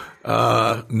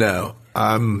all. No,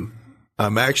 I'm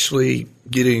actually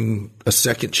getting a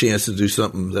second chance to do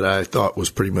something that I thought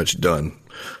was pretty much done.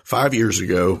 5 years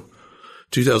ago,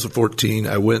 2014,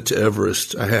 I went to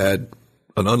Everest. I had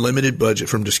an unlimited budget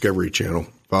from Discovery Channel.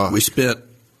 We spent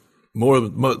more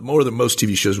than most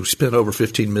TV shows. We spent over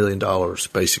 $15 million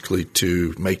basically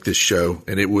to make this show,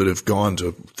 and it would have gone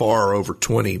to far over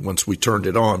 20 once we turned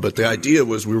it on. But the idea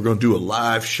was we were going to do a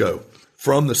live show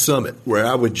from the summit where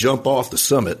I would jump off the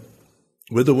summit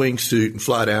with a wingsuit and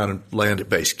fly down and land at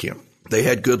base camp. They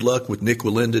had good luck with Nick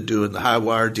Walinda doing the high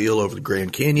wire deal over the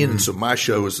Grand Canyon. And so my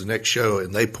show was the next show,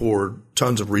 and they poured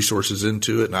tons of resources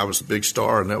into it, and I was the big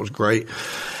star, and that was great.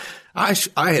 I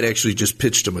had actually just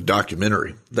pitched them a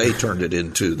documentary. They turned it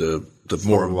into the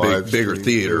more live bigger stream,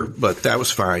 theater, yeah. But that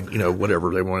was fine.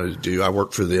 Whatever they wanted to do. I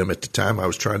worked for them at the time. I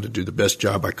was trying to do the best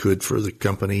job I could for the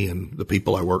company and the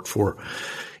people I worked for.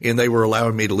 And they were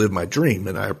allowing me to live my dream,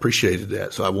 and I appreciated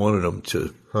that. So I wanted them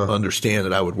to understand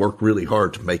that I would work really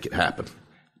hard to make it happen.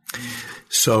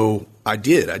 So I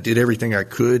did. I did everything I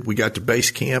could. We got to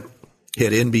base camp.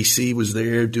 Had NBC was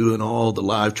there doing all the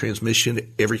live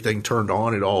transmission. Everything turned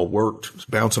on. It all worked. It was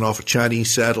bouncing off a Chinese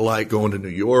satellite going to New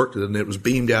York, and it was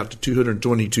beamed out to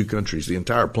 222 countries, the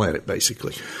entire planet,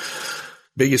 basically.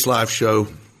 Biggest live show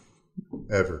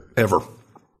ever,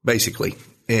 basically.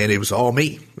 And it was all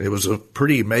me. It was a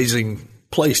pretty amazing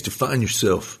place to find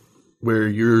yourself where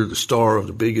you're the star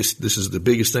of this is the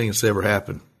biggest thing that's ever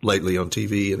happened lately on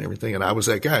TV and everything. And I was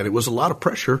that guy. And it was a lot of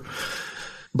pressure,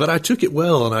 but I took it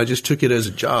well, and I just took it as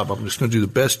a job. I'm just going to do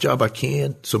the best job I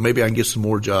can. So maybe I can get some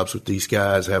more jobs with these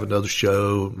guys, have another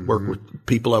show, work with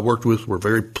people I worked with were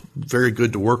very, very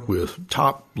good to work with,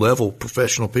 top level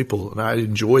professional people. And I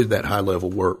enjoyed that high level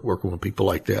work, working with people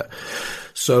like that.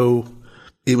 So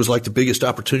it was like the biggest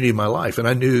opportunity in my life. And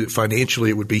I knew that financially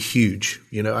it would be huge.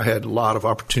 I had a lot of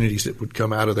opportunities that would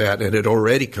come out of that, and it had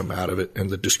already come out of it. And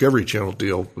the Discovery Channel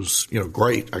deal was,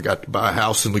 great. I got to buy a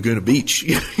house in Laguna Beach.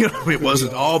 It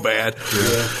wasn't all bad.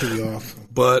 Yeah, pretty awesome.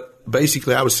 But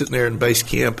basically I was sitting there in base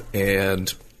camp,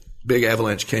 and big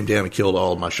avalanche came down and killed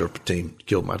all of my Sherpa team,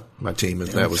 killed my team,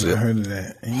 and that was it. I heard of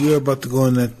that. And you were about to go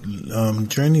on that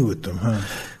journey with them, huh?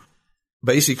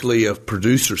 Basically, a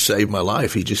producer saved my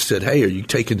life. He just said, "Hey, are you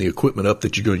taking the equipment up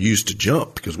that you're going to use to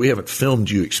jump? Because we haven't filmed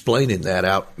you explaining that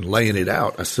out and laying it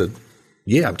out." I said,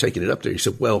 "Yeah, I'm taking it up there." He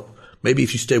said, "Well, maybe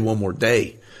if you stay one more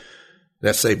day."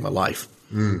 That saved my life.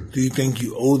 Do you think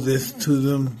you owe this to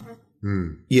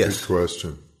them? Yes. Good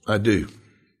question. I do.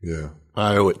 Yeah.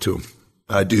 I owe it to them.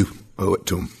 I do owe it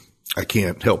to them. I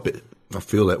can't help it. I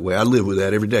feel that way. I live with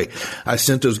that every day. I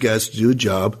sent those guys to do a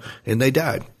job, and they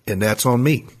died, and that's on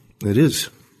me. It is.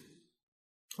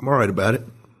 I'm all right about it.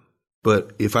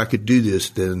 But if I could do this,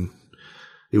 then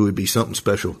it would be something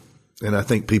special. And I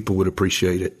think people would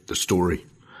appreciate it, the story.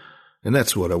 And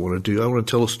that's what I want to do. I want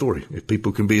to tell a story. If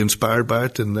people can be inspired by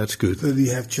it, then that's good. So do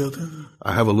you have children?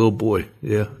 I have a little boy,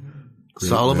 yeah. Great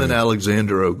Solomon name.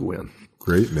 Alexander Ogwyn.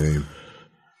 Great name.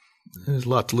 There's a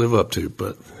lot to live up to,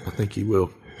 but I think he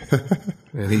will.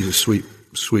 And he's a sweet,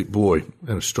 sweet boy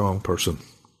and a strong person.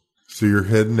 So you're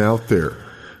heading out there.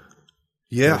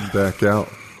 Yeah. Heading back out.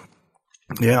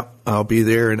 Yeah. I'll be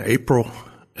there in April,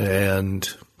 and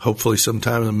hopefully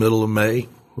sometime in the middle of May,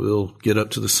 we'll get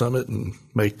up to the summit and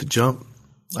make the jump.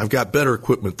 I've got better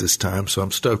equipment this time, so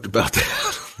I'm stoked about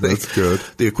that. That's good.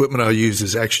 The equipment I'll use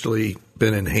has actually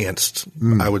been enhanced,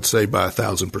 I would say, by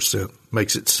 1,000%.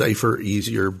 Makes it safer,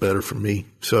 easier, better for me.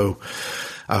 So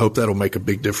I hope that'll make a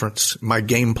big difference. My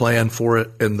game plan for it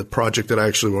and the project that I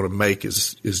actually want to make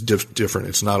is different.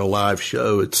 It's not a live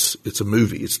show. It's a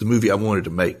movie. It's the movie I wanted to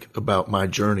make about my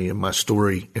journey and my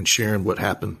story and sharing what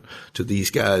happened to these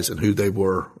guys and who they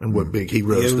were and what big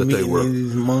heroes that they were.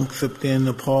 These monks up there in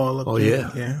Nepal. Oh, there?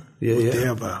 yeah. Yeah. Yeah, What yeah. they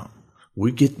about?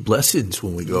 We get blessings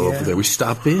when we go over there. We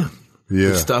stop in.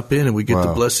 Yeah. We stop in and we get the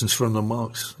Wow. blessings from the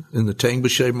monks. In the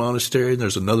Tangbache Monastery, and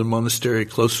there's another monastery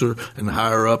closer and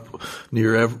higher up,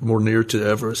 more near to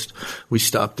Everest. We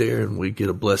stop there and we get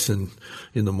a blessing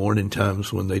in the morning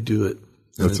times when they do it.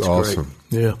 And That's it's awesome.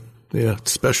 Great. Yeah. Yeah.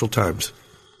 It's special times.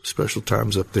 Special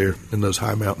times up there in those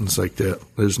high mountains like that.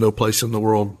 There's no place in the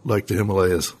world like the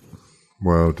Himalayas.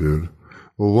 Wow, dude.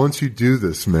 Well, once you do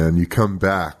this, man, you come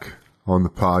back on the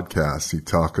podcast. You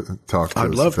talk to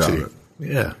I'd us love about to. it.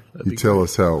 Yeah. You tell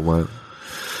us how it went.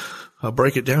 I'll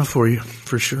break it down for you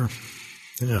for sure.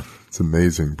 Yeah. It's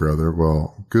amazing, brother.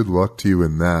 Well, good luck to you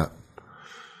in that.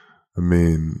 I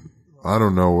mean, I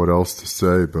don't know what else to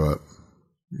say, but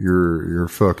you're a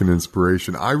fucking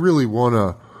inspiration. I really want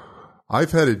to.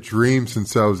 I've had a dream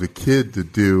since I was a kid to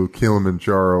do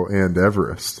Kilimanjaro and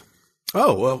Everest.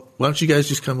 Oh, well, why don't you guys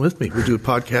just come with me? We'll do a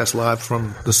podcast live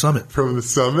from the summit. From the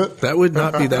summit? That would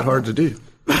not be that hard to do.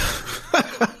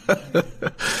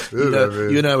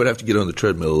 Dude, You and I would have to get on the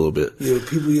treadmill a little bit. Yeah,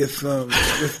 people get some.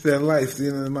 It's their life.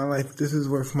 You know, my life. This is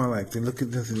worth my life. They look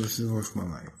at this and this is worth my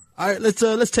life. All right,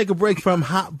 let's take a break from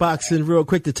hot boxing real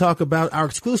quick to talk about our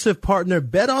exclusive partner,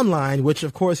 Bet Online, which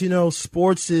of course,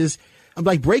 sports is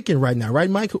like breaking right now, right,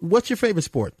 Mike? What's your favorite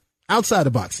sport outside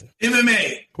of boxing?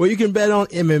 MMA. Well, you can bet on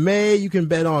MMA, you can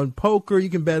bet on poker, you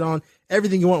can bet on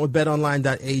everything you want with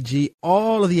betonline.ag.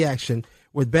 All of the action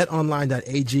with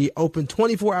betonline.ag, open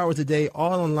 24 hours a day,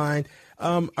 all online.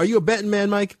 Are you a betting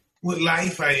man, Mike? With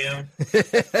life, I am.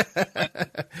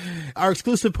 Our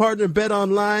exclusive partner, Bet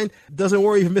Online, doesn't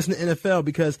worry if you're missing the NFL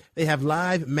because they have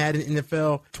live Madden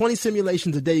NFL, 20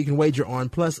 simulations a day you can wager on,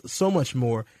 plus so much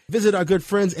more. Visit our good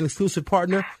friends and exclusive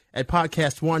partner at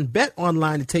Podcast One, Bet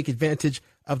Online, to take advantage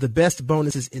of the best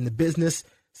bonuses in the business.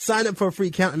 Sign up for a free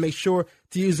account and make sure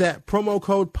to use that promo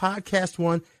code Podcast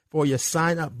One for your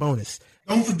sign-up bonus.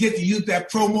 Don't forget to use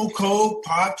that promo code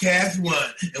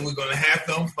Podcast1, and we're going to have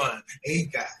some fun.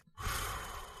 Ain't God?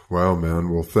 Wow, man.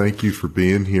 Well, thank you for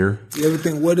being here. You ever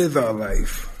think, what is our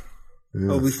life?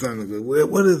 Yeah. Oh, we sounded good.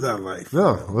 What is our life?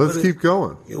 No, let's keep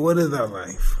going. What is our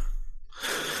life?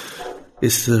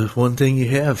 It's the one thing you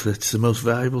have that's the most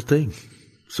valuable thing.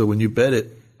 So when you bet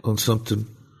it on something,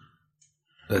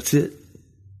 that's it.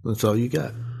 That's all you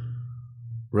got.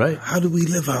 Right? How do we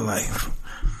live our life?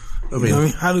 I mean,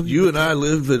 how do you and I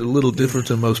live it a little different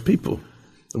than most people.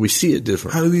 We see it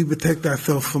different. How do we protect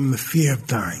ourselves from the fear of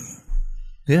dying?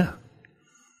 Yeah,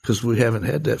 because we haven't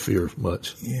had that fear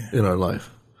much in our life.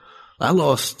 I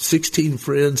lost 16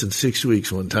 friends in 6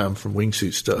 weeks one time from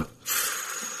wingsuit stuff.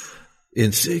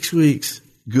 In 6 weeks,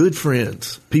 good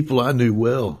friends, people I knew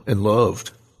well and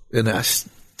loved, and I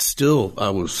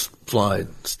was flying,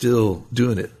 still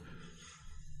doing it.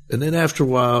 And then after a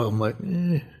while, I'm like,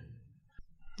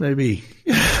 maybe,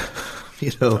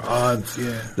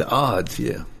 The odds,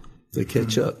 they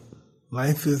catch up.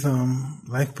 Life is,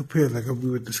 life prepares, like we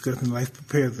were discussing, life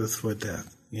prepares us for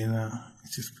death, It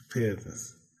just prepares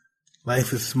us.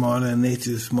 Life is smarter and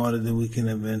nature is smarter than we can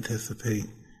ever anticipate.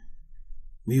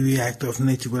 We react off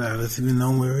nature without us even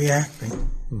knowing we're reacting.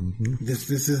 Mm-hmm. This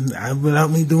isn't, without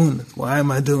me doing this. Why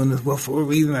am I doing this? Well, for a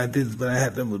reason I did this, but I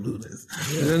had them to do this.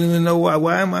 Yeah. I don't even know why.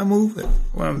 Why am I moving?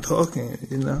 Why I'm talking,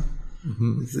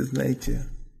 Mm-hmm. This is nature.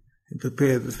 It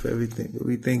prepares us for everything, but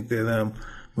we think that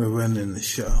we're running the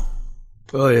show.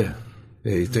 Oh, yeah.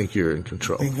 Yeah, you think you're in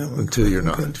control until you're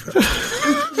not. I'm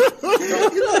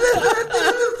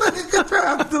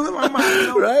still in my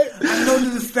mind. Right? I know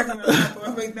this is second.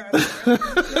 I make that.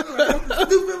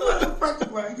 Stupid motherfucker.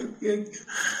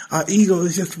 Our ego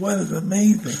is just what is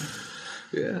amazing.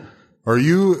 Yeah.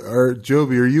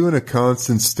 Joby, are you in a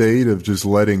constant state of just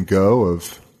letting go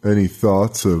of any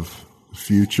thoughts of the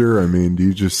future? I mean, do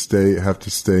you just have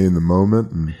to stay in the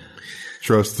moment and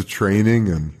trust the training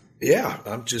and... Yeah,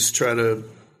 I'm just trying to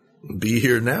be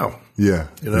here now. Yeah.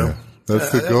 Yeah. That's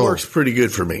the goal. That works pretty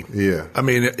good for me. Yeah. I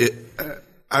mean,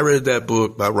 I read that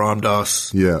book by Ram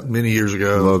Dass many years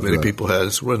ago. Many people had.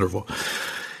 It's wonderful.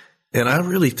 And I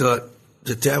really thought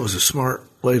that was a smart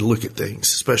way to look at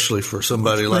things, especially for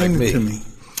somebody like me. To me.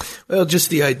 Well,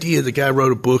 just the idea, the guy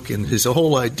wrote a book, and his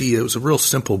whole idea, it was a real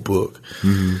simple book.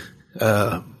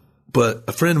 Mm-hmm. But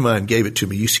a friend of mine gave it to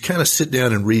me. You should kind of sit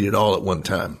down and read it all at one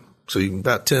time. So you can,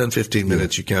 about 10, 15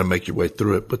 minutes, you kind of make your way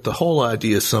through it. But the whole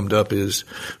idea summed up is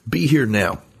be here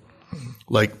now.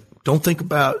 Like, don't think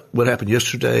about what happened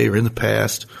yesterday or in the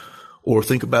past, or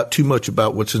think about too much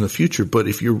about what's in the future. But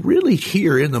if you're really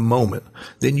here in the moment,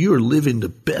 then you are living the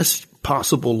best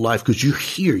possible life because you're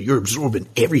here. You're absorbing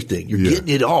everything. You're getting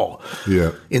it all.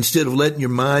 Yeah. Instead of letting your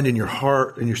mind and your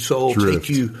heart and your soul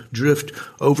drift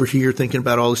over here thinking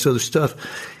about all this other stuff.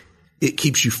 It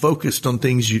keeps you focused on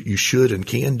things you should and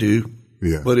can do.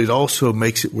 Yeah. But it also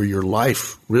makes it where your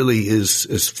life really is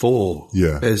as full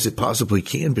as it possibly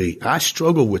can be. I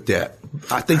struggle with that.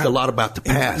 I think a lot about the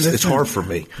past. It's hard for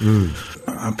me.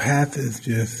 Our path is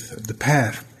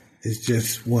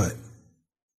just what?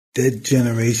 Dead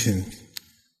generations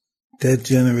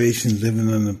living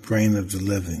on the brain of the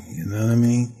living. You know what I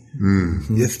mean?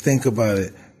 Mm-hmm. Just think about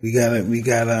it. We gotta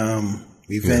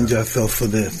revenge ourselves for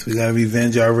this. We gotta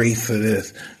revenge our race for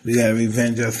this. We gotta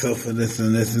revenge ourselves for this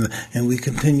and this and we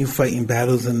continue fighting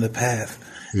battles in the past.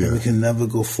 Yeah. And we can never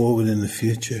go forward in the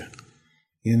future.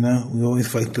 We always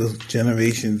fight those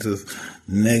generations of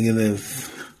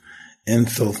negative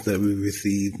insults that we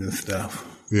received and stuff.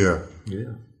 Yeah.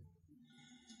 Yeah.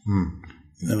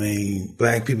 I mean,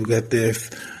 black people got their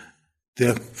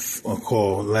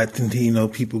call. Latino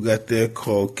people got their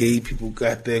call. Gay people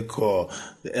got their call.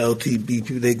 The LTB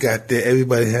people, they got their,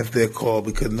 everybody has their call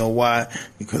because why?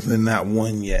 Because we're not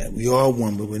one yet. We are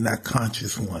one, but we're not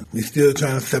conscious one. We're still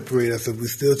trying to separate ourselves. We're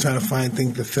still trying to find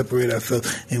things to separate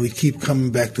ourselves, and we keep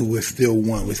coming back to we're still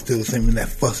one. We're still the same, and that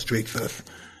frustrates us.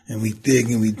 And we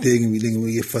dig and we dig and we dig and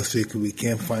we get frustrated because we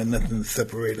can't find nothing to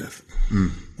separate us.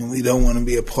 And we don't want to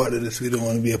be a part of this. We don't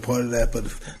want to be a part of that. But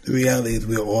the reality is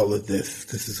we're all of this.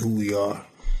 This is who we are.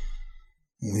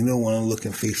 And we don't want to look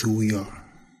and face who we are.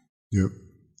 Yep.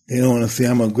 They don't want to say,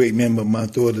 I'm a great man, but my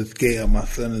daughter's gay or my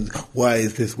son is, why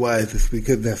is this? Why is this?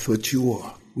 Because that's what you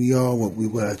are. We are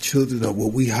what our children are.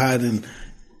 What we hide in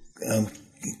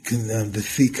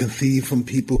conceived from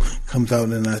people comes out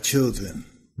in our children.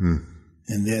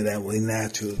 And they're that way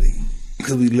naturally.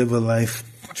 Because we live a life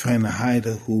trying to hide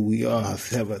who we are,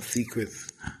 have our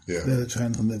secrets, instead of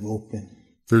trying to live open.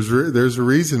 There's a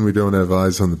reason we don't have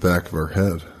eyes on the back of our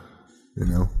head. You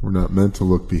know, we're not meant to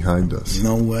look behind us.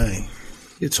 No way.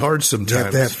 It's hard sometimes. We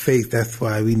have to have faith. That's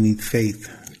why we need faith.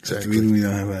 Exactly. We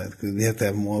don't have that, because we have to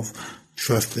have more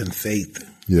trust and faith.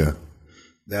 Yeah.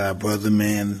 That our brother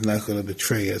man is not going to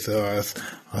betray us, or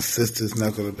our sister's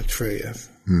not going to betray us.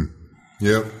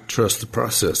 Yep. Trust the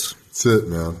process. That's it,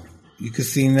 man. You can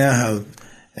see now how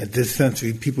at this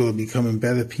century people are becoming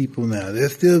better people now. We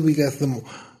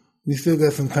still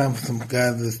got some time for some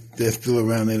guys that's still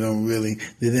around. They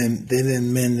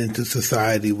didn't mend into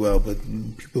society well, but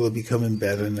people are becoming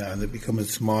better now. They're becoming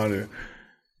smarter,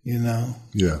 you know?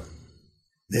 Yeah.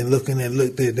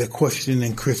 They're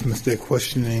questioning Christmas. They're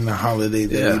questioning the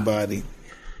holidays, everybody.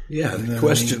 Yeah, You know they what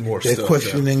question I mean? more They're stuff.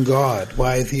 questioning God.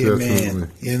 Why is he a Definitely.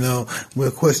 man? You know,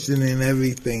 we're questioning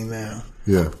everything now.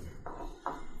 Yeah.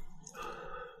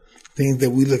 Things that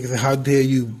we look at, how dare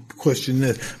you question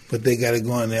this? But they got to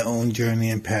go on their own journey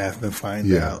and path and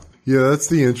find out. Yeah, that's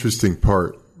the interesting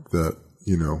part, that,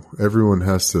 you know, everyone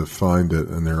has to find it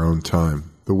in their own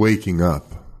time. The waking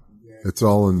up. It's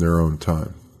all in their own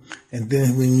time. And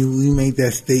then when we make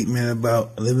that statement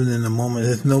about living in the moment,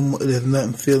 there's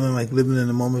nothing feeling like living in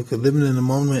the moment, because living in the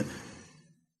moment,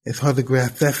 it's hard to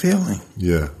grasp that feeling.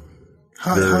 Yeah.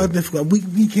 How difficult?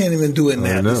 We can't even do it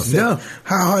now. No.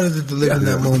 How hard is it to live in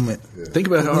that moment? Think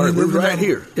about how hard. We're right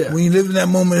here. Yeah. When you live in that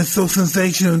moment, it's so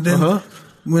sensational. Then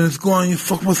when it's gone, you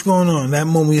fuck. What's going on? That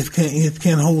moment, you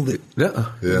can't hold it.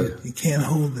 Yeah. You can't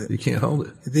hold it. You can't hold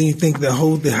it. And then you think to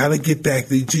hold it, how to get back.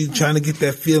 You're trying to get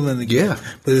that feeling again. Yeah.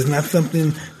 But it's not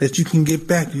something that you can get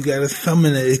back. You got to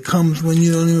summon it. It comes when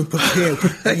you don't even prepare.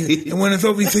 And when it's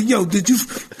over, you say, "Yo, did you?"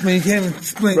 When you can't even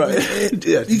explain. Right.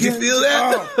 Yeah. Did you feel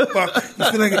that? Oh, fuck.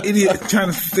 You feel like an idiot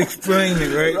trying to explain it,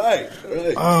 right?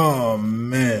 Right. Oh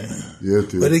man. Yeah,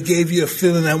 dude. But it gave you a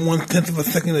feeling that 1/10 of a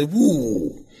second, like,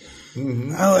 woo.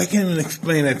 I can't even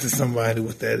explain that to somebody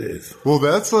what that is. Well,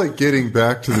 that's like getting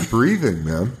back to the breathing,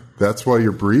 man. That's why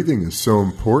your breathing is so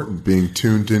important, being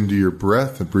tuned into your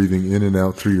breath and breathing in and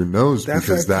out through your nose, That's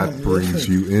because like that brings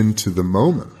you into the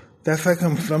moment. That's like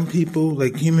some people,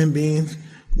 like human beings,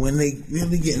 when they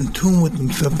really get in tune with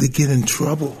themselves, they get in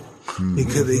trouble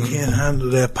because they can't handle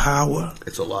their power.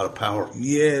 It's a lot of power.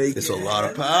 Yeah, It's a lot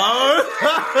of power.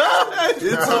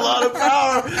 It's a lot of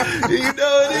power. You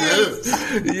know it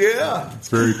is. Yeah. It's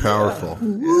very powerful.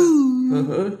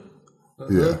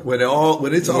 Yeah.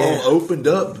 When it's all opened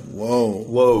up.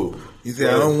 Whoa. You say,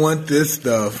 I don't want this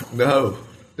stuff. No.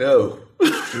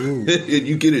 And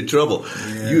you get in trouble.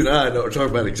 Yeah. You and I are talking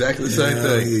about exactly the same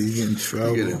thing. Yeah, you get in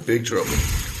trouble. You get in big trouble.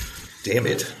 Damn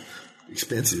it.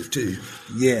 Expensive too.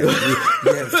 Yeah,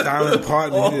 silent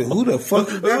partner. Who the fuck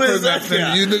is that? Who is that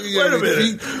guy? You look at your Wait a minute.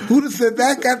 receipt. Who said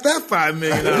that got that $5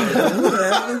 million? Who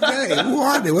the hell is they? Who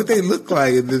are they? What they look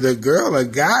like? Is it a girl, a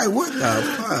guy? What the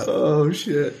fuck? Oh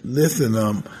shit. Listen,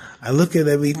 I look at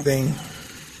everything.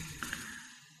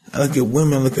 I look at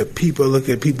women, I look at people, I look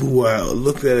at people who are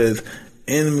looked at as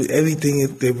enemies. Everything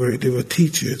they were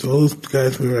teachers. All those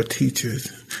guys were our teachers,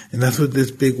 and that's what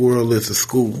this big world is—a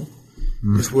school.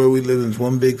 It's where we live in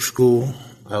one big school.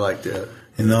 I like that.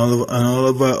 And all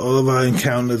of our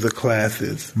encounters are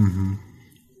classes. Mm-hmm.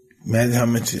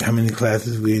 Imagine how many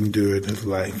classes we endured in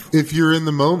life. If you're in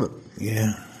the moment.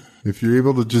 Yeah. If you're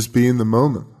able to just be in the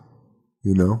moment,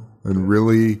 you know, and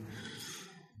really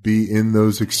be in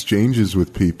those exchanges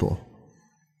with people,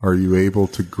 are you able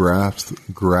to grasp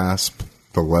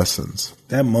the lessons?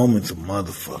 That moment's a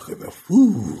motherfucker.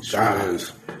 Ooh, God.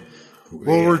 is.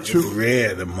 Well, It's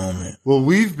rare, the moment. Well,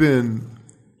 we've been,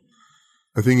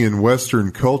 I think in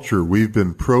Western culture, we've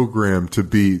been programmed to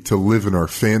live in our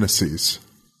fantasies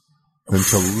and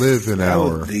to live in That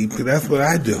our. was deep, 'cause that's what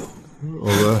I do.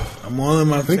 Well, I'm all in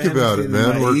my think about it, fantasies and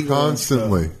man. my We're ego and stuff.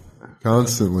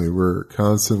 we're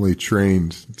constantly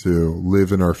trained to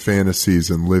live in our fantasies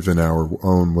and live in our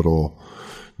own little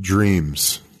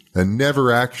dreams and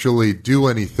never actually do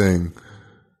anything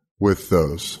with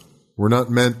those. We're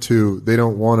not meant to, they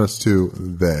don't want us to,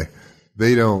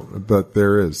 they don't, but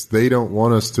there is. They don't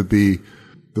want us to be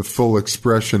the full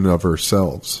expression of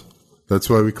ourselves. That's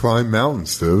why we climb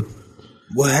mountains, dude.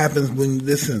 What happens when,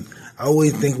 listen, I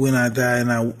always think when I die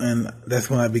and that's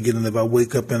when I begin to live. I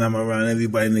wake up and I'm around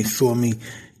everybody and they saw me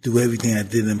do everything I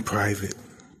did in private.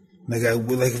 Like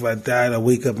if I died, I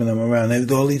wake up and I'm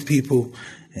around all these people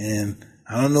and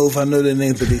I don't know if I know their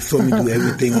names, but they saw me do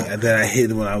everything that I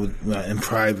hid when I was in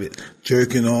private.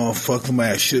 Jerking off, fuck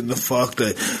somebody I shouldn't have fucked,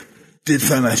 did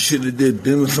something I shouldn't have did,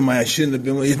 been with somebody I shouldn't have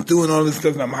been with. It's doing all this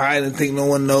stuff and I'm hiding and think no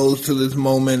one knows to this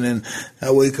moment. And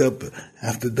I wake up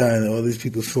after dying and all these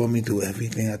people saw me do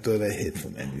everything I thought I hid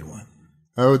from everyone.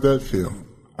 How would that feel?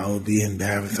 I would be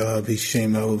embarrassed. I would be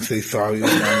ashamed. I would say sorry in my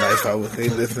life. I would say,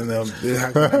 listen, how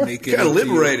can I make it? Kind of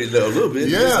liberated, though, a little bit.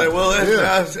 Yeah. It's like, well,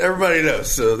 everybody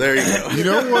knows, so there you go. You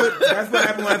know what? That's what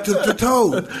happened when I took the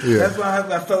toad. Yeah. That's why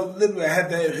I felt liberated. I had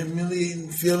that humiliating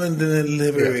feeling, then it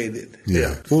liberated.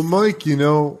 Yeah. Well, Mike,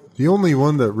 the only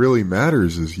one that really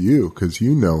matters is you, because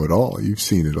you know it all. You've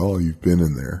seen it all. You've been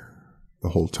in there the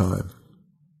whole time.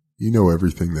 You know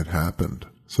everything that happened.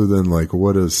 So then,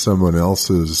 what does someone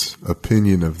else's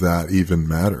opinion of that even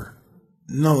matter?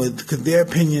 No, because their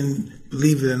opinion,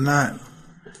 believe it or not,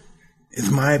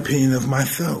 is my opinion of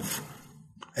myself.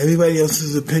 Everybody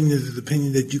else's opinion is the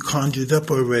opinion that you conjured up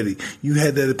already. You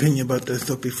had that opinion about that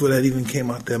stuff before that even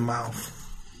came out their mouth.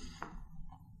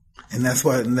 And that's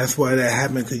why that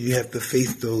happened, because you have to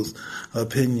face those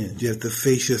opinions. You have to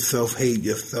face your self-hate,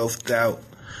 your self-doubt,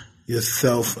 your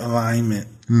self-alignment.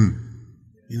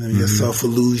 Your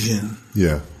self-illusion.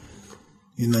 Yeah.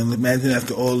 Imagine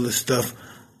after all this stuff,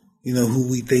 who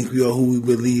we think we are, who we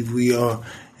believe we are,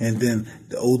 and then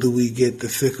the older we get, the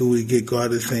sicker we get,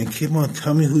 God is saying, come on,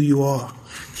 tell me who you are.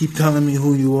 Keep telling me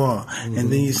who you are. Mm-hmm.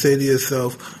 And then you say to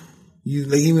yourself,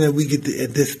 even if we get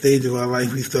at this stage of our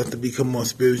life, we start to become more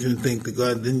spiritual and think to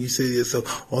God, then you say to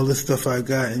yourself, all the stuff I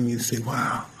got, and you say,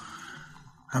 wow,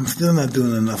 I'm still not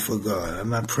doing enough for God. I'm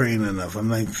not praying enough. I'm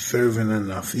not serving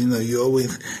enough. You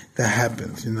always, that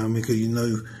happens, because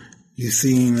you've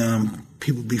seen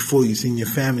people before. You've seen your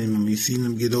family members. You've seen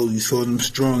them get old. You saw them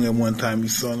strong at one time. You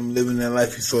saw them living their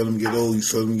life. You saw them get old. You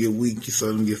saw them get weak. You saw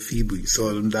them get feeble. You saw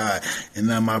them die. And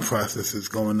now my process is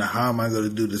going, now how am I going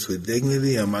to do this with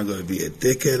dignity? Am I going to be a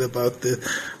dickhead about this?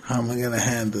 How am I going to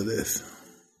handle this?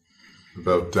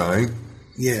 About dying?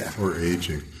 Yeah. Or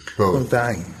aging? Both.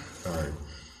 Dying. Dying.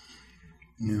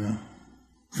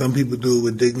 Some people do it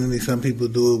with dignity. Some people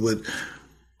do it with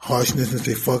harshness and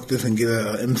say, fuck this, and get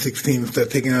a M16 and start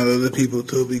taking out other people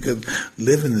too, because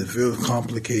living is very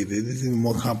complicated. It's even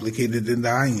more complicated than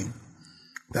dying.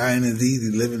 Dying is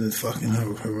easy. Living is fucking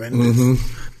horrendous. Mm-hmm.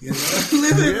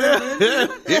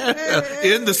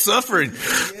 Yeah. In the suffering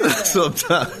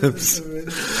sometimes.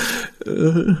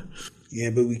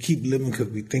 Yeah, but we keep living because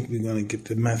we think we're going to get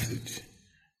the message.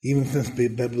 Even since the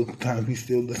biblical times, we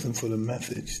still listen for the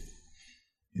message.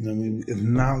 It's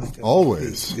knowledge.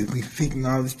 Always. We seek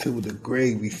knowledge to the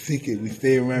grave. We seek it. We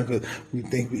stay around because we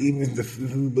think even if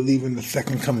we believe in the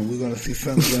second coming, we're going to see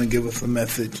something's going to give us a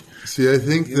message. See, I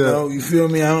think you feel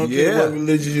me? I don't care what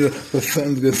religion you're, but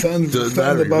something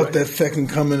about that second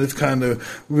coming is kind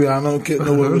of real. I don't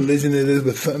know what religion it is,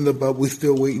 but something about we're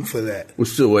still waiting for that. We're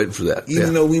still waiting for that.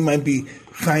 Even though we might be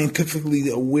scientifically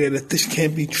aware that this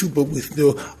can't be true, but we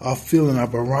still are feeling our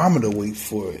barometer waits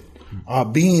for it. Our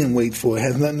being waits for it. It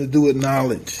has nothing to do with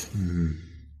knowledge. Mm-hmm.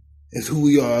 It's who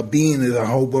we are. Our being is our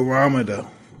whole barometer.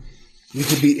 We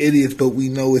could be idiots, but we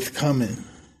know it's coming.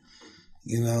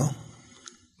 Yeah.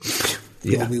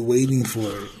 We'll be waiting for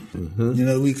it.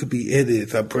 Mm-hmm. We could be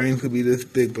idiots. Our brains could be this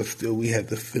big, but still we have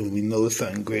the feeling. We know it's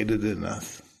something greater than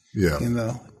us. Yeah.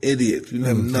 Idiots. We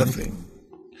have nothing.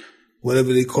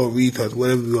 Whatever they call retards,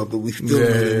 whatever we are, but we still know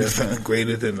that there's something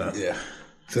greater than us. Yeah.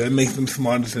 So that makes them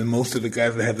smarter than most of the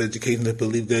guys that have education that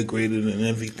believe they're greater than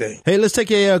everything. Hey, let's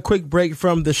take a quick break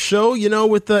from the show.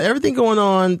 With everything going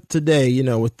on today,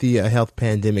 with the health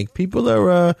pandemic,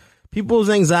 people's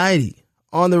anxiety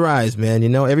on the rise,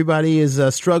 man. Everybody is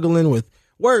struggling with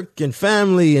work and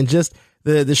family and just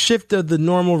the shift of the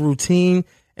normal routine.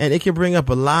 And it can bring up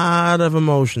a lot of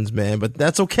emotions, man. But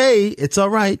that's okay. It's all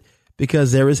right,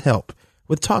 because there is help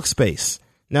with TalkSpace.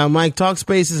 Now, Mike,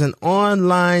 TalkSpace is an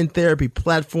online therapy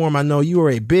platform. I know you are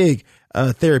a big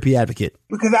therapy advocate.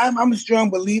 Because I'm a strong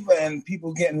believer in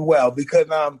people getting well, because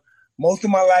most of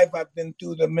my life I've been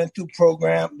through the mental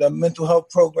health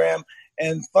program.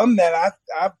 And from that,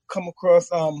 I've come across,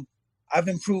 I've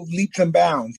improved leaps and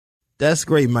bounds. That's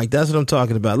great, Mike. That's what I'm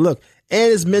talking about. Look,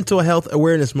 and it's Mental Health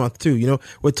Awareness Month, too.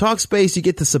 With TalkSpace, you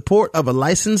get the support of a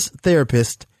licensed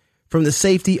therapist from the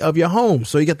safety of your home.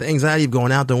 So you got the anxiety of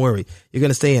going out. Don't worry. You're going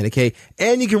to stay in, okay?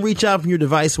 And you can reach out from your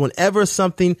device whenever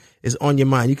something is on your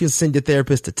mind. You can send your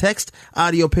therapist a text,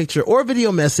 audio, picture, or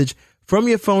video message from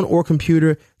your phone or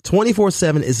computer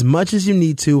 24/7 as much as you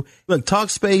need to. Look,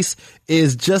 TalkSpace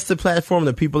is just the platform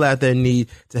that people out there need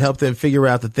to help them figure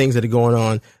out the things that are going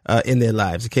on in their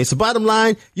lives. Okay, so bottom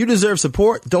line, you deserve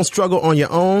support. Don't struggle on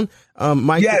your own.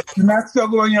 Mike? Yes, do not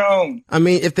struggle on your own. I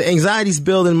mean, if the anxiety's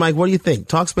building, Mike, what do you think?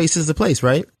 TalkSpace is the place,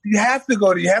 right? You have to go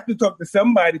there. You have to talk to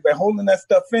somebody. By holding that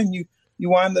stuff in, you you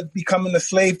wind up becoming a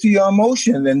slave to your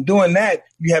emotion. And doing that,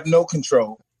 you have no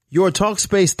control. Your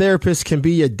Talkspace therapist can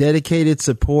be a dedicated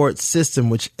support system,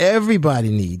 which everybody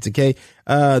needs, okay?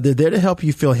 They're there to help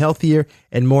you feel healthier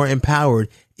and more empowered,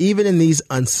 even in these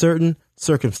uncertain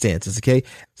circumstances, okay?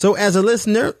 So as a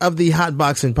listener of the Hot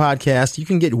Boxing Podcast, you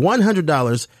can get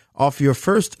 $100 off your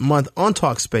first month on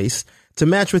Talkspace. To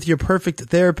match with your perfect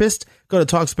therapist, go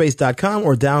to Talkspace.com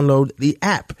or download the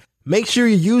app. Make sure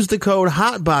you use the code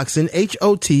HOTBOXIN,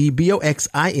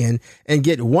 HOTBOXIN, and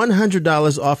get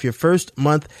 $100 off your first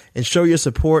month and show your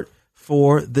support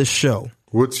for the show.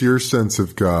 What's your sense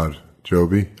of God,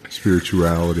 Joby?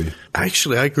 Spirituality?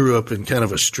 Actually, I grew up in kind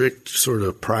of a strict sort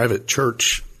of private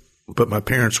church, but my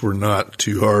parents were not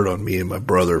too hard on me and my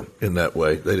brother in that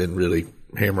way. They didn't really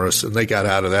hammer us, and they got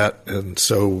out of that. And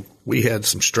so we had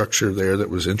some structure there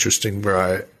that was interesting, where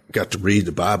I got to read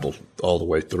the Bible all the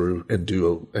way through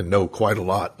and know quite a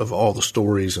lot of all the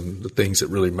stories and the things that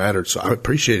really mattered. So I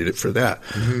appreciated it for that.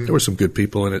 Mm-hmm. There were some good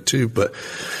people in it too, but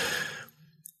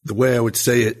the way I would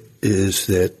say it is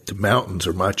that the mountains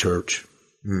are my church.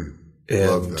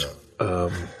 And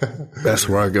that's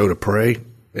where I go to pray.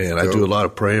 And I do a lot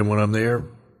of praying when I'm there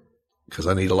because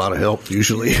I need a lot of help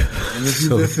usually. And if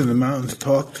you listen, the mountains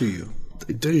talk to you.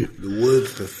 They do. The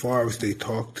woods, the forest, they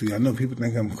talk to you. I know people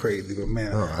think I'm crazy, but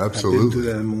man, absolutely. I've been through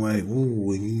that. I'm like,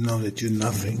 ooh, and you know that you're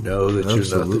nothing. You know that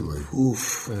absolutely. You're nothing.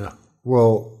 Oof. Yeah.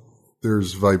 Well,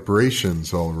 there's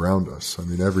vibrations all around us. I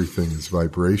mean, everything is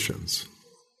vibrations.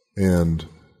 And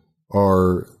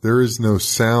there is no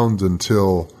sound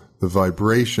until the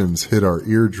vibrations hit our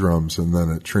eardrums, and then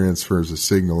it transfers a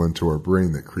signal into our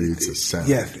brain that creates a sound.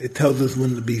 Yes, it tells us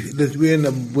when to be. We're in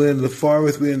the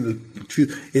forest. We're in the tree.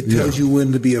 It tells you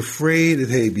when to be afraid. It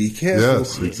hey, be careful.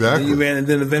 Yes, exactly. And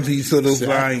then eventually you saw those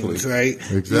lines, right?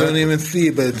 Exactly. You don't even see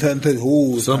it, but it tells you,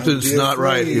 oh, something's not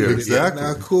right here. Exactly.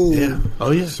 It's not cool. Yeah. Oh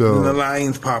yeah. So when the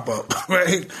lions pop up,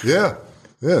 right? Yeah.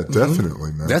 Yeah,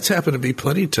 definitely, man. That's happened to me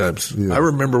plenty of times. Yeah. I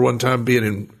remember one time being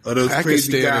in those Pakistan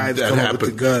crazy guys and that come up happened.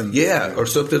 with the guns. Yeah, or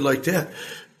something like that.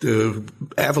 The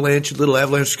little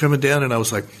avalanche was coming down, and I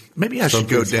was like, maybe I should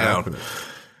go down. Happening.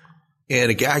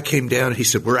 And a guy came down, and he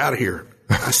said, "We're out of here."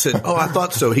 I said, "Oh, I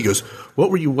thought so." He goes,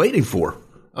 "What were you waiting for?"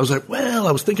 I was like, "Well,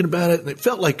 I was thinking about it, and it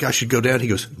felt like I should go down." He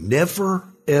goes, "Never,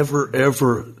 ever,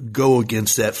 ever go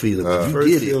against that feeling. You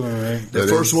get it. Feeling, right? The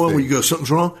first one where you go,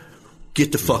 something's wrong,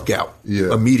 get the fuck out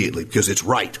immediately because it's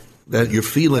right. That you're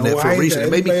feeling that for a reason.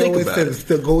 It made me think about it.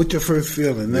 Still go with your first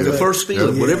feeling. The first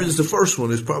feeling, whatever is the first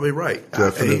one, is probably right.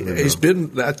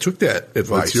 Definitely. I took that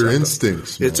advice. It's your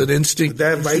instincts. It's an instinct.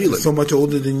 That advice is so much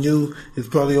older than you. It's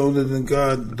probably older than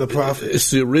God, the prophet.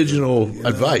 It's the original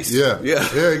advice. Yeah,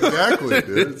 exactly,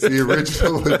 dude. It's the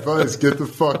original advice. Get the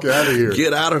fuck out of here.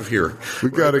 Get out of here.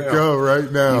 We got to go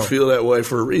right now. You feel that way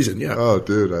for a reason, yeah. Oh,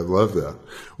 dude, I love that.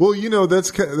 Well,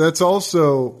 that's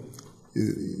also,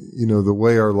 the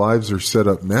way our lives are set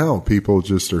up now. People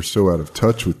just are so out of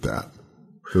touch with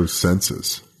those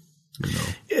senses.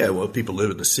 Yeah, well, people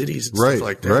live in the cities and stuff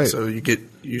like that, so you get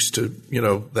used to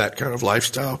that kind of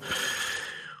lifestyle.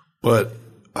 But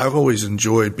I've always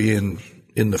enjoyed being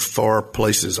in the far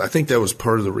places. I think that was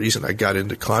part of the reason I got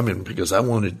into climbing, because I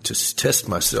wanted to test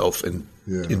myself and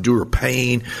endure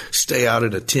pain, stay out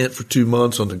in a tent for 2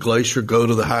 months on the glacier, go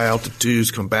to the high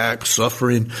altitudes, come back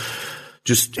suffering,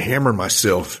 just hammer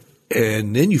myself.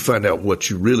 And then you find out what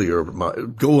you really are.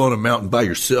 Go on a mountain by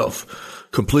yourself,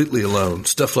 completely alone,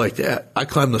 stuff like that. I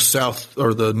climbed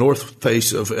the north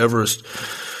face of Everest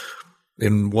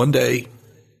in one day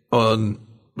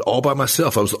all by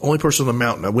myself. I was the only person on the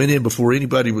mountain. I went in before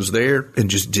anybody was there and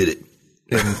just did it.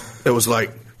 And it was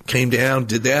like, came down,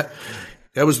 did that.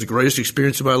 That was the greatest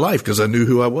experience of my life because I knew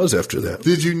who I was after that.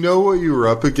 Did you know what you were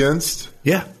up against?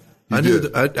 Yeah. I knew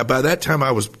by that time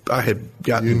I had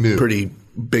gotten pretty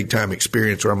big time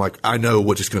experience where I'm like, I know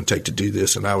what it's going to take to do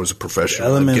this, and I was a professional.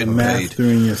 The element of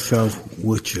mastering yourself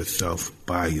with yourself,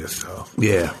 by yourself.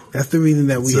 Yeah, that's the reason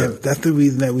that we have. That's the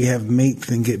reason that we have mates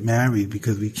and get married,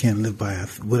 because we can't live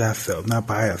with ourselves, not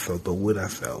by ourselves, but with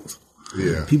ourselves.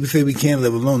 Yeah. People say we can't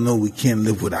live alone. No, we can't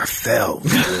live with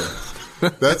ourselves. Yeah.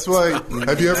 That's why.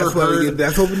 Have you ever heard?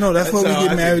 That's why we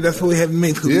get married. That's why we have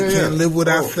mates. Because we can't live with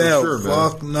ourselves. Sure,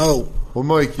 fuck no. Well,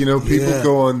 Mike, people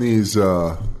go on these.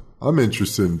 I'm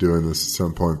interested in doing this at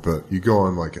some point, but you go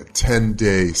on like a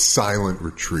 10-day silent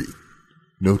retreat,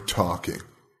 no talking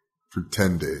for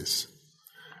 10 days,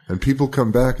 and people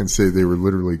come back and say they were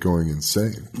literally going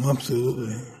insane.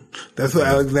 Absolutely. That's what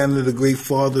Alexander the Great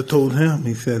Father told him.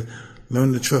 He said,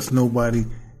 "Learn to trust nobody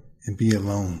and be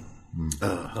alone."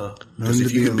 Because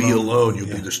if you can be alone, you'll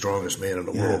be the strongest man in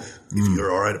the world. If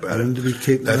you're all right about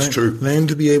it. That's true. Learn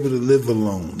to be able to live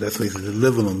alone. That's what he said, to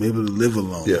live alone, be able to live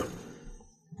alone. Yeah.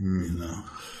 You know.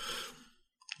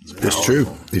 It's true.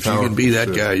 If you can be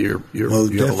that guy, you have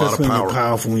a lot of power. You're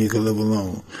powerful when you can live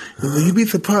alone. You'd be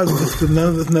surprised because none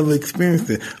of us never experienced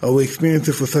it. Or we experienced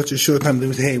it for such a short time. Then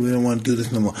we say, hey, we don't want to do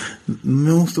this no more.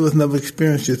 Most of us never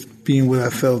experienced just being with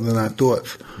ourselves and our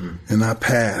thoughts and our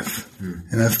past.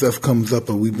 And that stuff comes up,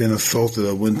 or we've been assaulted,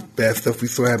 or when bad stuff we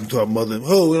saw happen to our mother.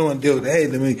 Oh, we don't want to deal with it. Hey,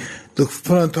 let me look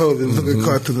front over and look at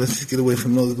cartoons. Let's just get away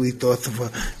from those ugly thoughts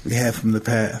we have from the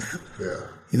past. Yeah.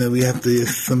 You know, we have to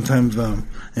sometimes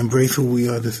embrace who we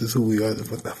are. This is who we are.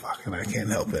 What the fuck? And I can't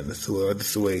help it. This is who we are. This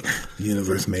is the way the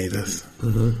universe made us.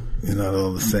 We're not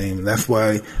all the same. And that's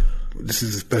why this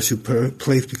is a special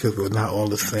place, because we're not all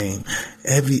the same.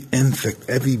 Every insect,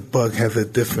 every bug has a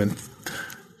different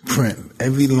print.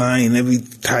 Every lion, every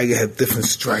tiger has different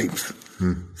stripes,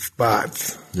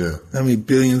 spots. Yeah. I mean,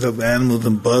 billions of animals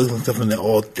and bugs and stuff, and they're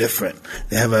all different.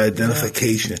 They have an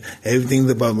identification. Everything's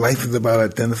about life is about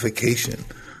identification.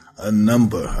 A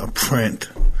number, a print.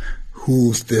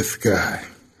 Who's this guy?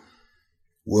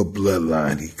 What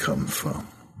bloodline he comes from?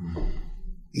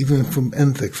 Even from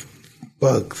insects,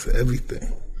 bugs,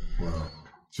 everything. Wow.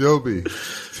 Joby,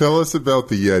 tell us about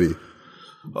the Yeti.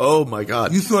 Oh my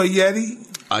God! You saw a Yeti?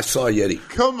 I saw a Yeti.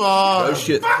 Come on. No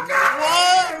shit. What,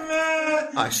 man?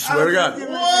 I swear to God.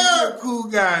 You're a cool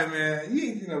guy, man. You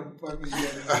ain't seen no fucking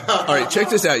Yeti. All right, check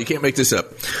this out. You can't make this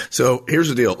up. So here's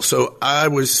the deal. So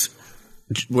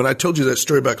when I told you that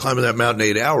story about climbing that mountain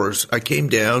 8 hours, I came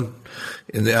down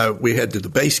and we had to the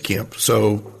base camp.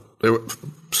 So there were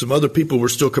some other people were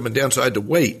still coming down, so I had to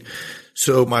wait.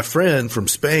 So my friend from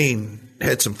Spain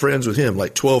had some friends with him,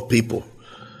 like 12 people.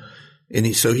 And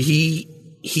he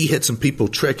had some people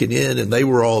trekking in, and they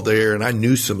were all there, and I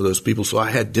knew some of those people, so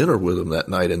I had dinner with them that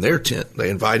night in their tent. They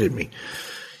invited me.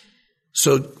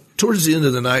 So towards the end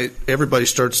of the night, everybody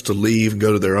starts to leave and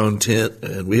go to their own tent,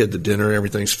 and we had the dinner,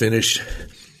 everything's finished.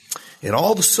 And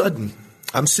all of a sudden,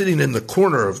 I'm sitting in the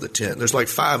corner of the tent. There's like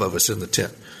 5 of us in the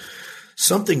tent.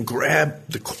 Something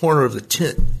grabbed the corner of the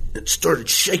tent and started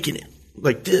shaking it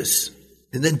like this,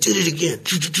 and then did it again.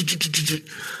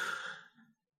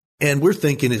 And we're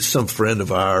thinking it's some friend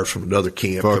of ours from another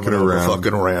camp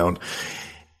fucking around.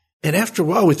 And after a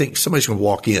while, we think somebody's going to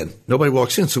walk in. Nobody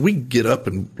walks in. So we get up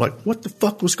and like, what the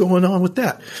fuck was going on with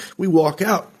that? We walk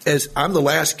out as I'm the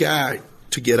last guy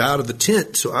to get out of the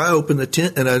tent. So I open the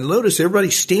tent and I notice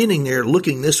everybody standing there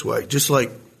looking this way, just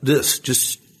like this,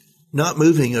 just not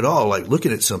moving at all, like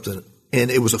looking at something.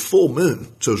 And it was a full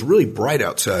moon. So it was really bright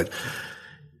outside.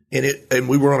 And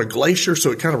we were on a glacier,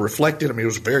 so it kind of reflected. I mean, it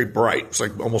was very bright. It was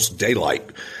like almost daylight.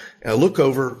 And I look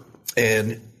over,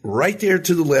 and right there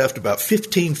to the left, about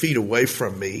 15 feet away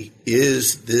from me,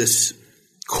 is this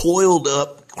coiled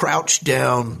up, crouched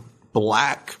down,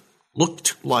 black,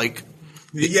 looked like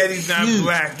the Yeti's not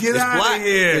black. Get out of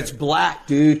here. It's black,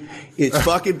 dude. It's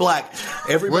fucking black.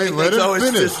 Everybody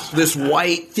thinks, it's this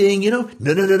white thing, you know?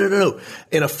 No.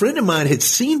 And a friend of mine had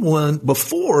seen one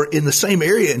before in the same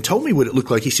area and told me what it looked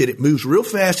like. He said it moves real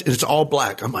fast and it's all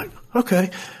black. I'm like,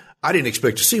 okay. I didn't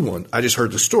expect to see one. I just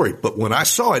heard the story. But when I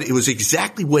saw it, it was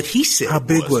exactly what he said. How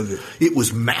big was it? It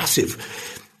was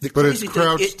massive. But it's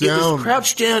crouched down. It was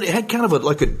crouched down. It had kind of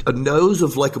a nose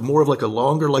of more of a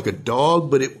longer, like a dog,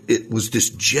 but it was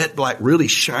this jet black, really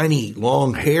shiny,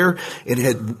 long hair, and it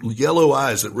had yellow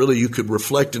eyes that really you could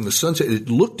reflect in the sunset. It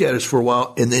looked at us for a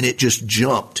while, and then it just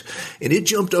jumped. And it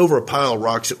jumped over a pile of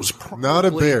rocks. It was probably not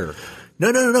a bear.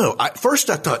 No. First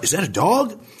I thought, is that a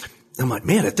dog? I'm like,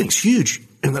 man, that thing's huge.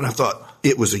 And then I thought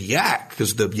it was a yak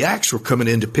because the yaks were coming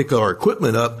in to pick our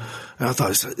equipment up. And I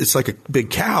thought it's like a big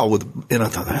cow and I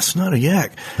thought that's not a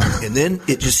yak. And then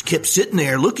it just kept sitting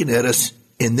there looking at us.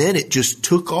 And then it just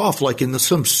took off like in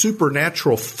some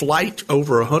supernatural flight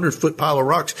over 100-foot pile of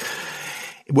rocks.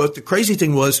 What the crazy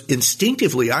thing was,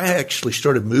 instinctively, I actually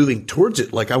started moving towards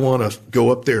it. Like I want to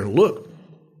go up there and look.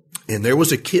 And there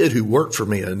was a kid who worked for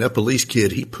me, a Nepalese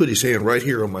kid. He put his hand right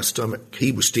here on my stomach.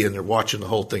 He was standing there watching the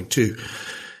whole thing too.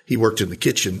 He worked in the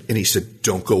kitchen and he said,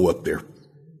 don't go up there.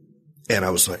 And I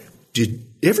was like, did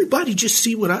everybody just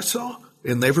see what I saw?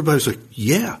 And everybody was like,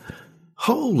 yeah.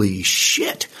 Holy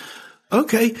shit.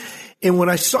 Okay. And when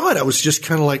I saw it, I was just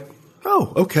kind of like,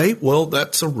 oh, okay. Well,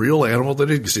 that's a real animal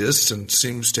that exists and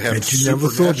seems to have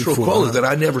supernatural quality that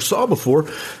I never saw before.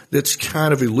 That's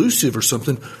kind of elusive or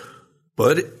something.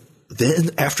 But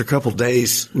then after a couple of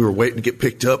days, we were waiting to get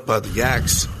picked up by the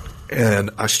yaks, and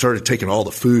I started taking all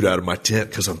the food out of my tent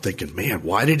because I'm thinking, man,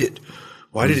 why did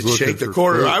why did it shake the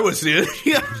corner I was in?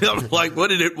 I'm like, what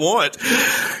did it want?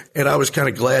 And I was kind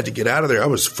of glad to get out of there. I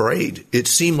was afraid. It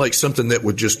seemed like something that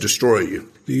would just destroy you.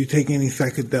 Do you take any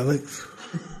psychedelics?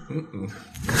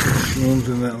 Shrooms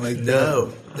and that like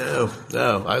that?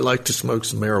 No. I like to smoke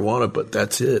some marijuana, but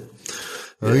that's it.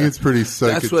 I think it's pretty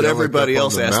psychedelic. That's what everybody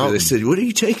else asked me. They said, what are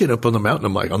you taking up on the mountain?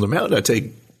 I'm like, on the mountain, I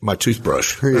take my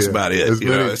toothbrush. That's about it.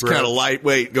 It's kind of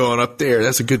lightweight going up there.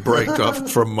 That's a good break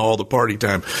off from all the party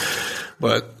time.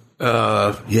 But,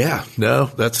 that's.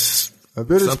 I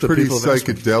bet it's pretty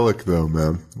psychedelic, though,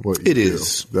 man. It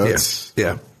is.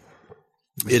 Yeah.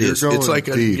 It is. It's like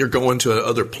you're going to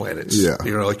other planets. Yeah.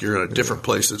 Like you're in a different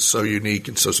place that's so unique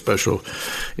and so special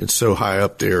and so high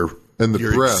up there. And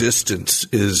your existence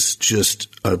is just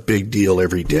a big deal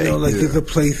every day. There's a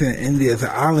place in India, it's an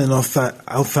island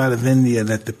outside of India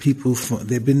that the people,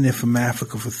 they've been there from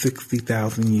Africa for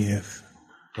 60,000 years.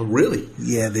 Oh, really?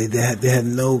 Yeah, they had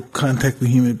no contact with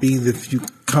human beings. If you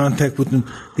contact with them,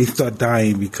 they start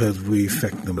dying because we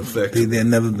affect them. They've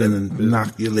never been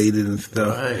inoculated and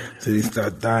stuff, right. So they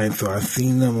start dying. So I've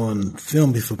seen them on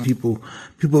film before. People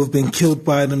have been killed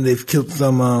by them. They've killed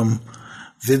some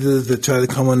visitors that try to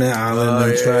come on their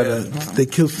island they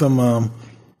killed some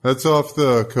that's off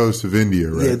the coast of India,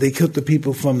 right? Yeah, they killed the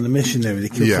people from the missionary. They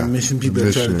killed some mission people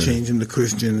that tried to change them to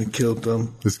Christian and killed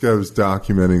them. This guy was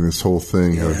documenting this whole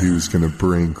thing, how he was going to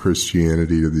bring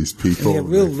Christianity to these people.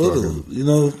 And they're real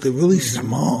little, they're really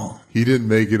small. He didn't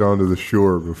make it onto the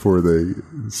shore before they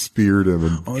speared him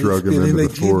and drug him into the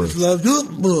forest.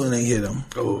 And they hit him.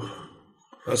 Oh,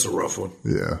 that's a rough one.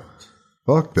 Yeah.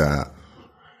 Fuck that.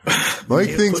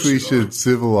 Mike thinks we should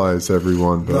civilize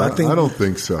everyone, but I don't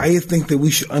think so. I just think that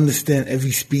we should understand every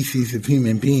species of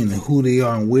human being and who they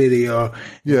are and where they are.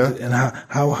 Yeah. And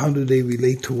how do they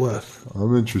relate to us.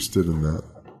 I'm interested in that.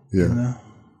 Yeah.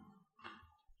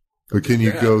 But can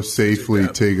you go safely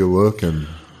take a look and...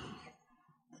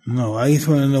 No, I just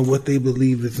want to know what they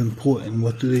believe is important.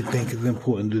 What do they think is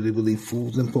important? Do they believe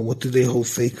food's important? What do they hold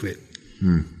sacred?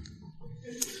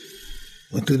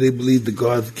 What do they believe the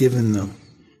God's given them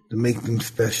to make them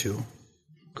special?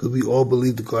 Because we all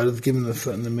believe that God has given us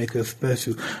something to make us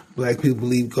special. Black people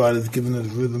believe God has given us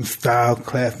rhythm, style,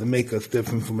 class to make us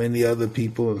different from any other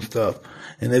people and stuff.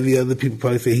 And every other people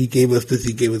probably say, he gave us this,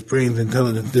 he gave us brains,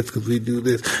 intelligence, this, because we do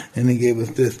this, and he gave us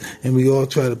this. And we all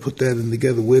try to put that in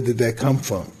together. Where did that come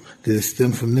from? Did it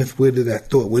stem from this? Where did that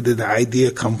thought, where did the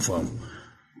idea come from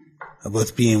of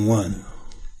us being one?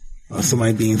 Or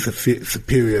somebody being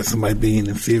superior, somebody being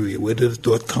inferior. Where did the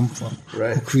thought come from?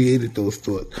 Right. Who created those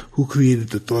thoughts? Who created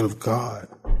the thought of God?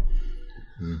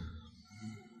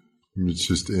 It's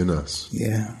just in us.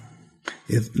 Yeah.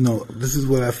 This is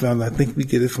what I found. I think we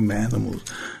get it from animals.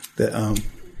 That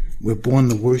we're born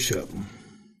to worship.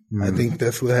 I think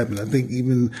that's what happened. I think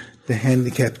even the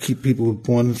handicapped people were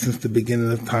born since the beginning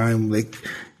of time, like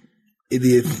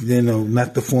idiots,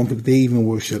 not the form people, they even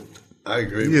worshiped. I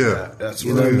agree with that. That's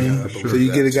what I mean? So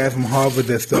you get a guy from Harvard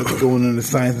that starts going into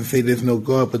science and say there's no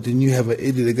God, but then you have an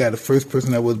idiot, a guy, the first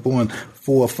person that was born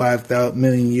 4 or 5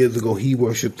 million years ago, he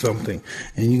worshipped something.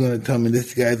 And you're going to tell me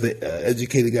this guy's an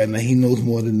educated guy, now he knows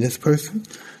more than this person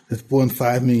that's born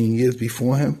 5 million years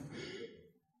before him?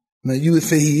 Now, you would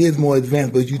say he is more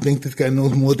advanced, but you think this guy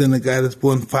knows more than the guy that's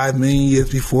born 5 million years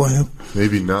before him?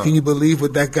 Maybe not. Can you believe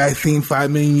what that guy seen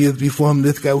 5 million years before him?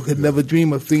 This guy could never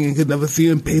dream of seeing, could never see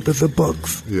in papers or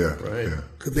books. Yeah, right.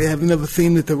 Because they have never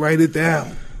seen it to write it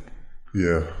down.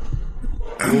 Yeah.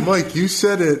 Well, Mike, you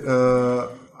said it,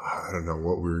 I don't know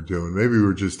what we were doing. Maybe we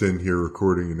were just in here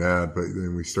recording an ad, but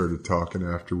then we started talking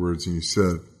afterwards, and you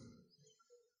said,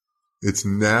 it's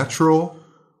natural.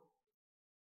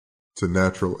 It's a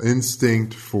natural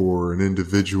instinct for an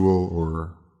individual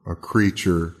or a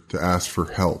creature to ask for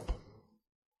help.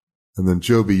 And then,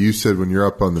 Joby, you said when you're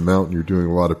up on the mountain, you're doing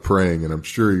a lot of praying, and I'm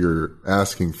sure you're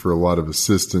asking for a lot of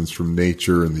assistance from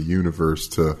nature and the universe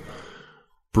to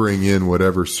bring in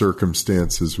whatever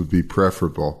circumstances would be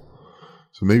preferable.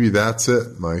 So maybe that's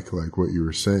it, Mike, like what you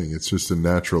were saying. It's just a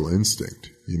natural instinct,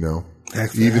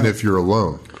 even if you're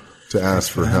alone, to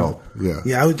ask for help.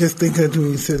 Yeah, I was just thinking that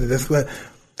when you said it. That's what...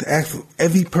 To ask for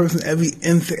every person, every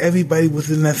insect, everybody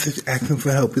was in that situation asking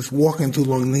for help. It's walking too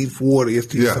long, needs water. It's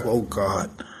to yourself, oh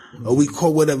God. Or we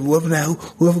call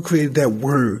whoever created that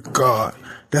word, God.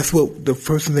 That's what the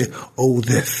person said, oh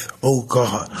this, oh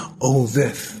God, oh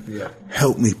this. Yeah.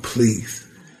 Help me, please.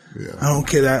 Yeah. I don't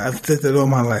care. I've said that all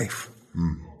my life.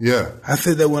 Yeah. I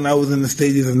said that when I was in the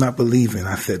stages of not believing.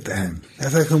 I said that.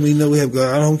 That's how come we know we have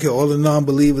God. I don't care, all the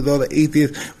non-believers, all the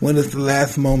atheists, when it's the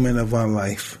last moment of our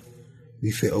life. We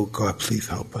say, oh God, please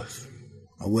help us.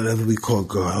 or whatever we call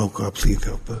God. Oh, God, please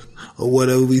help us. Or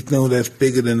whatever we know that's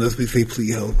bigger than us, we say,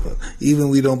 please help us. Even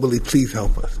we don't believe, please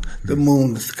help us. The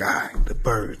moon, the sky, the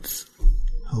birds,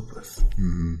 help us.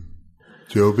 Mm-hmm.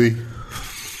 Joby,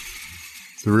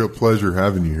 it's a real pleasure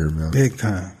having you here, man. Big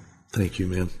time. Thank you,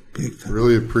 man. Big time.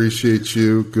 Really appreciate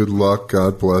you. Good luck.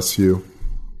 God bless you.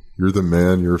 You're the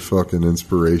man. You're a fucking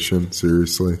inspiration.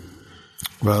 Seriously.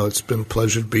 Well, it's been a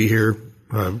pleasure to be here.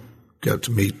 I got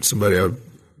to meet somebody I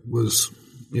was,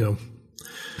 your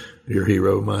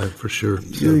hero of mine for sure.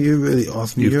 So You're really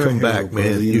awesome. you've You're come a hero, back, man.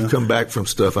 brother, You've come back from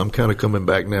stuff. I'm kind of coming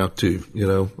back now too.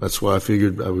 That's why I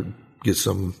figured I would get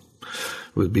some.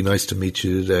 It would be nice to meet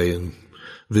you today and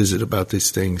visit about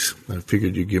these things. I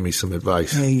figured you'd give me some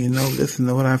advice. Hey, listen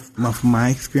to what from my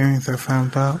experience, I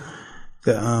found out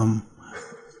that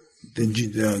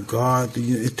God,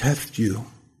 it tests you.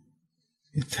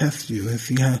 It tests you and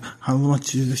see how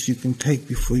much of this you can take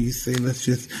before you say, let's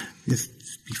just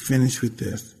be finished with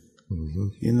this. Mm-hmm.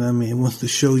 You know what I mean? It wants to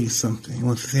show you something. It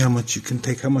wants to see how much you can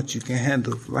take, how much you can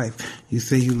handle of life. You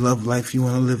say you love life, you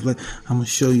want to live life. I'm going to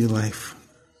show you life.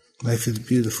 Life is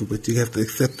beautiful, but you have to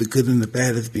accept the good and the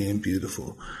bad as being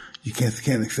beautiful. You can't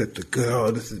accept the good.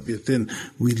 Oh, this is beautiful. Then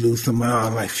we lose some of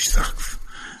our life sucks.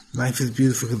 Life is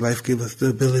beautiful because life gives us the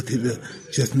ability to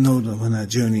just know them on our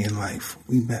journey in life.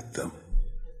 We met them.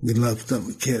 We loved them.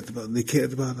 We cared about them. They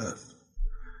cared about us.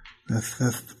 That's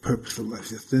the purpose of life.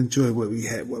 Just to enjoy what we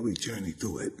had, what we journeyed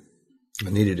through it. I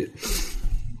needed it.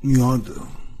 We all do.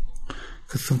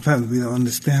 Because sometimes we don't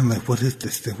understand, like, what is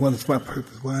this thing? What is my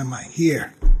purpose? Why am I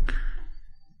here?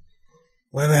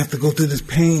 Why do I have to go through this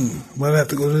pain? Why do I have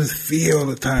to go through this fear all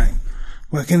the time?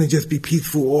 Why can't it just be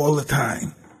peaceful all the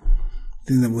time?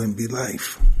 Then it wouldn't be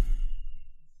life.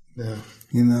 Yeah.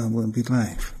 It wouldn't be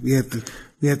life. We have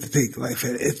to take life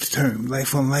at its term,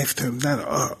 life on life terms,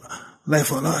 not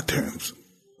life on our terms.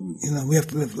 We have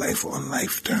to live life on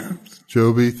life terms.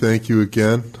 Joby, thank you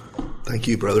again. Thank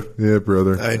you, brother. Yeah,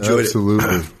 brother. I enjoyed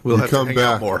Absolutely. it. We'll have come to hang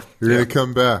back. out more. You're going to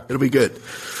come back. It'll be good.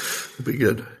 It'll be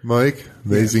good. Mike,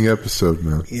 amazing episode,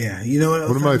 man. Yeah. You know what?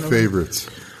 One of my favorites.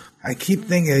 I keep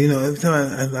thinking, every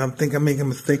time I think I make a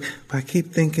mistake, but I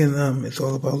keep thinking it's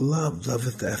all about love. Love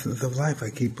is the essence of life. I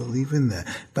keep believing that.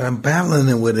 But I'm battling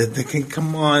it with it.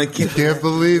 Come on. You can't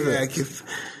believe it.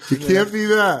 You can't be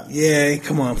that. Yeah,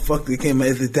 come on. Fuck it.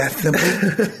 Is it that simple?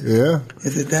 Yeah.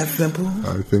 Is it that simple?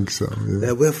 I think so, yeah.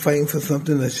 That we're fighting for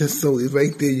something that's just so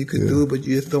right there. You could do it, but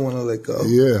you just don't want to let go.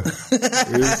 Yeah.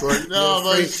 It's like, no,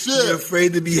 my shit. You're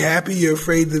afraid to be happy. You're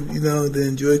afraid to, to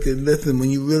enjoy it. Listen,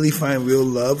 when you really find real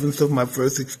love and stuff, my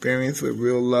first experience with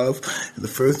real love, the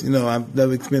first, I've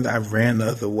never experienced, I ran the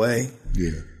other way.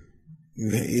 Yeah.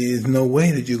 There's no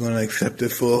way that you're going to accept it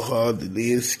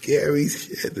full-heartedly. It's scary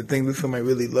shit. The thing that somebody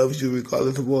really loves you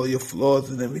regardless of all your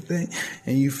flaws and everything,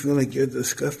 and you feel like you're a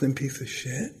disgusting piece of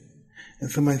shit.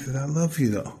 And somebody says, I love you,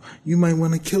 though. You might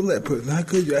want to kill that person. How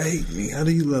could you? I hate me. How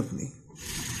do you love me?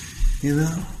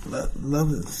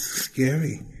 Love is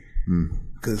scary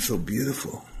because it's so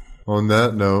beautiful. On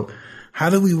that note. How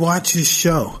do we watch this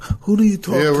show? Who do you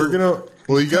talk to? Yeah, we're going to...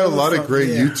 Well, you got a lot of great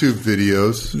YouTube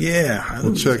videos. Yeah.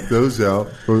 We'll check those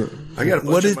out. I got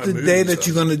what is the day that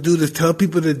you're going to do this? Tell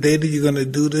people the day that you're going to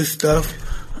do this stuff.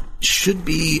 Should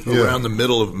be around the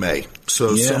middle of May.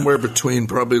 So somewhere between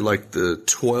probably like the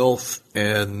 12th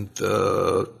and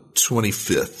the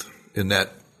 25th in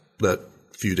that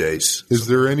few days. Is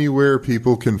there anywhere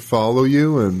people can follow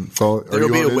you and follow? There'll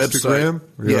be a Instagram?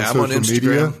 website. I'm on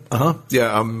Instagram. Media?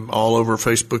 Yeah, I'm all over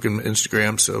Facebook and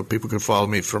Instagram, so people can follow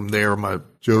me from there. My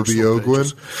Joby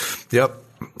Ogwyn. Yep,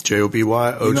 Joby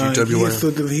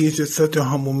Ogwyn. He's just such a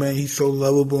humble man. He's so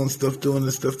lovable and stuff, doing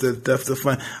the stuff that's the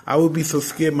fun. I would be so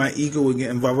scared my ego would get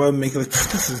involved. I would make it like,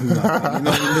 this is nothing.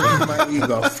 This is my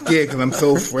ego. I'm scared because I'm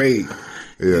so afraid.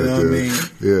 Yeah, you know dude. What I mean?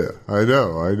 Yeah,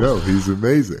 I know. He's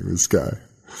amazing, this guy.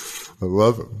 I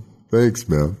love him. Thanks,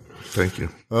 man. Thank you.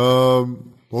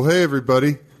 Well, hey,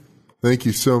 everybody. Thank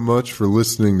you so much for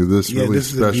listening to this really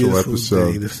special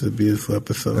episode. This is a beautiful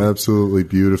episode. Absolutely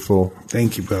beautiful.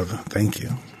 Thank you, brother. Thank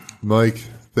you. Mike,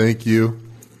 thank you.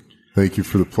 Thank you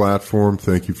for the platform.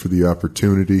 Thank you for the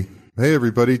opportunity. Hey,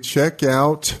 everybody, check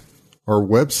out our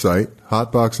website,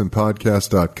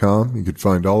 hotboxandpodcast.com. You can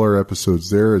find all our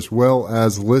episodes there, as well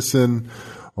as listen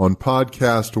on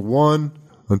Podcast One.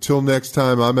 Until next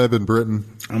time, I'm Evan Britton.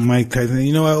 I'm Mike Tyson.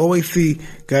 I always see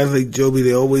guys like Joby.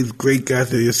 They're always great guys.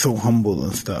 They're just so humble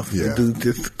and stuff. Yeah. They do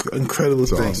just incredible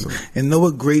things. Awesome. And know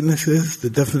what greatness is? The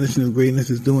definition of greatness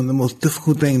is doing the most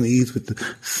difficult thing to ease with the,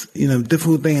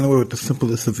 difficult thing in the world with the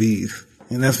simplest of ease.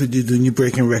 And that's what you do. You're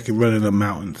breaking record running up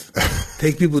mountains.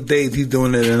 Take people days. He's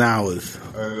doing it in hours.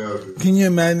 I know. Can you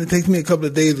imagine? It takes me a couple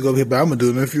of days to go here, but I'm gonna do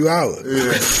it in a few hours.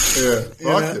 Yeah.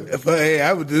 Fuck it. If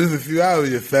I would do this in a few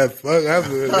hours, you fat fuck. I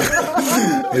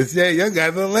would. It's young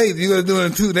guys are late. You gonna do it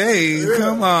in 2 days? Yeah.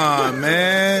 Come on,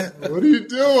 man. What are you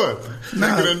doing? Taking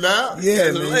a nap? Yeah,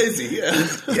 They're man. lazy. Yeah.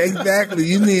 Yeah, exactly.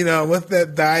 You need what's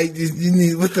that diet? You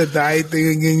need what's the diet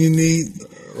thing again? You need.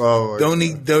 Oh, Don't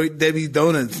eat Debbie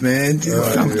Donuts, man.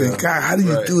 Just something. Yeah. God, how do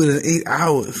you do it in 8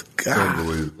 hours? God.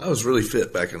 unbelievable. I was really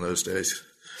fit back in those days.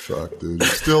 Fuck, dude. You're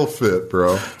still fit,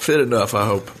 bro. Fit enough, I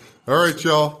hope. All right,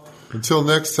 y'all. Until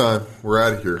next time, we're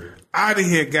out of here. Out of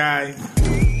here, guys.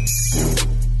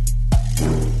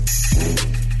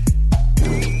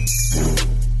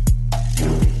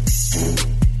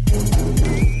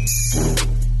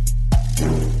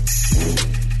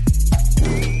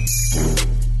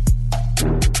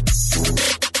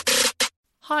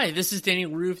 Hi, this is Danny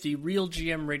LaRue of the Real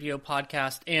GM Radio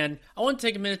podcast, and I want to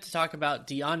take a minute to talk about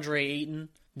DeAndre Ayton,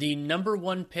 the number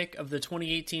 1 pick of the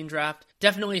 2018 draft.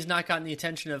 Definitely has not gotten the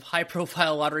attention of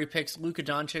high-profile lottery picks Luka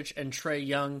Doncic and Trae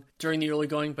Young during the early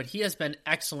going, but he has been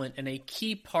excellent and a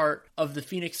key part of the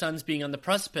Phoenix Suns being on the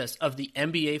precipice of the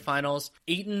NBA Finals.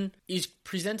 Ayton is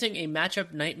presenting a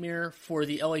matchup nightmare for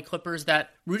the LA Clippers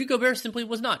that Rudy Gobert simply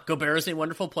was not. Gobert is a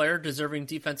wonderful player, deserving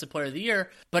Defensive Player of the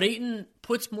Year, but Ayton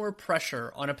puts more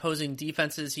pressure on opposing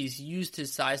defenses. He's used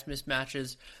his size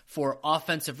mismatches for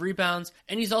offensive rebounds,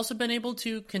 and he's also been able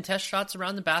to contest shots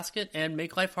around the basket and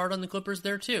make life hard on the Clippers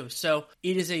there too. So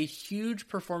it is a huge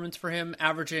performance for him,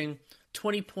 averaging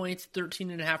 20 points,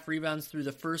 13.5 rebounds through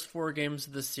the first 4 games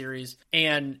of the series.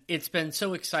 And it's been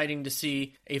so exciting to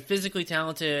see a physically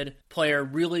talented player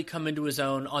really come into his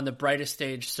own on the brightest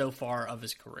stage so far of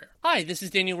his career. Hi, this is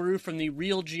Daniel LaRue from the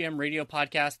Real GM Radio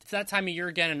podcast. It's that time of year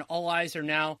again, and all eyes are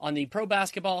now on the pro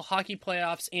basketball, hockey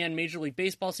playoffs, and Major League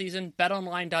Baseball season.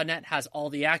 BetOnline.net has all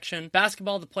the action.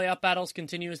 Basketball, the playoff battles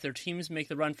continue as their teams make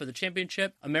the run for the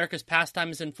championship. America's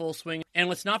pastime is in full swing. And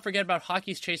let's not forget about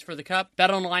hockey's chase for the cup.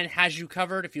 BetOnline has you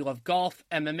covered. If you love golf,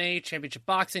 MMA, championship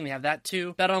boxing, they have that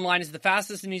too. BetOnline is the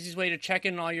fastest and easiest way to check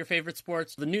in on all your favorite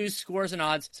sports, the news, scores, and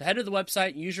odds. So head to the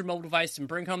website, use your mobile device, and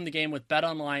bring home the game with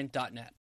BetOnline.net.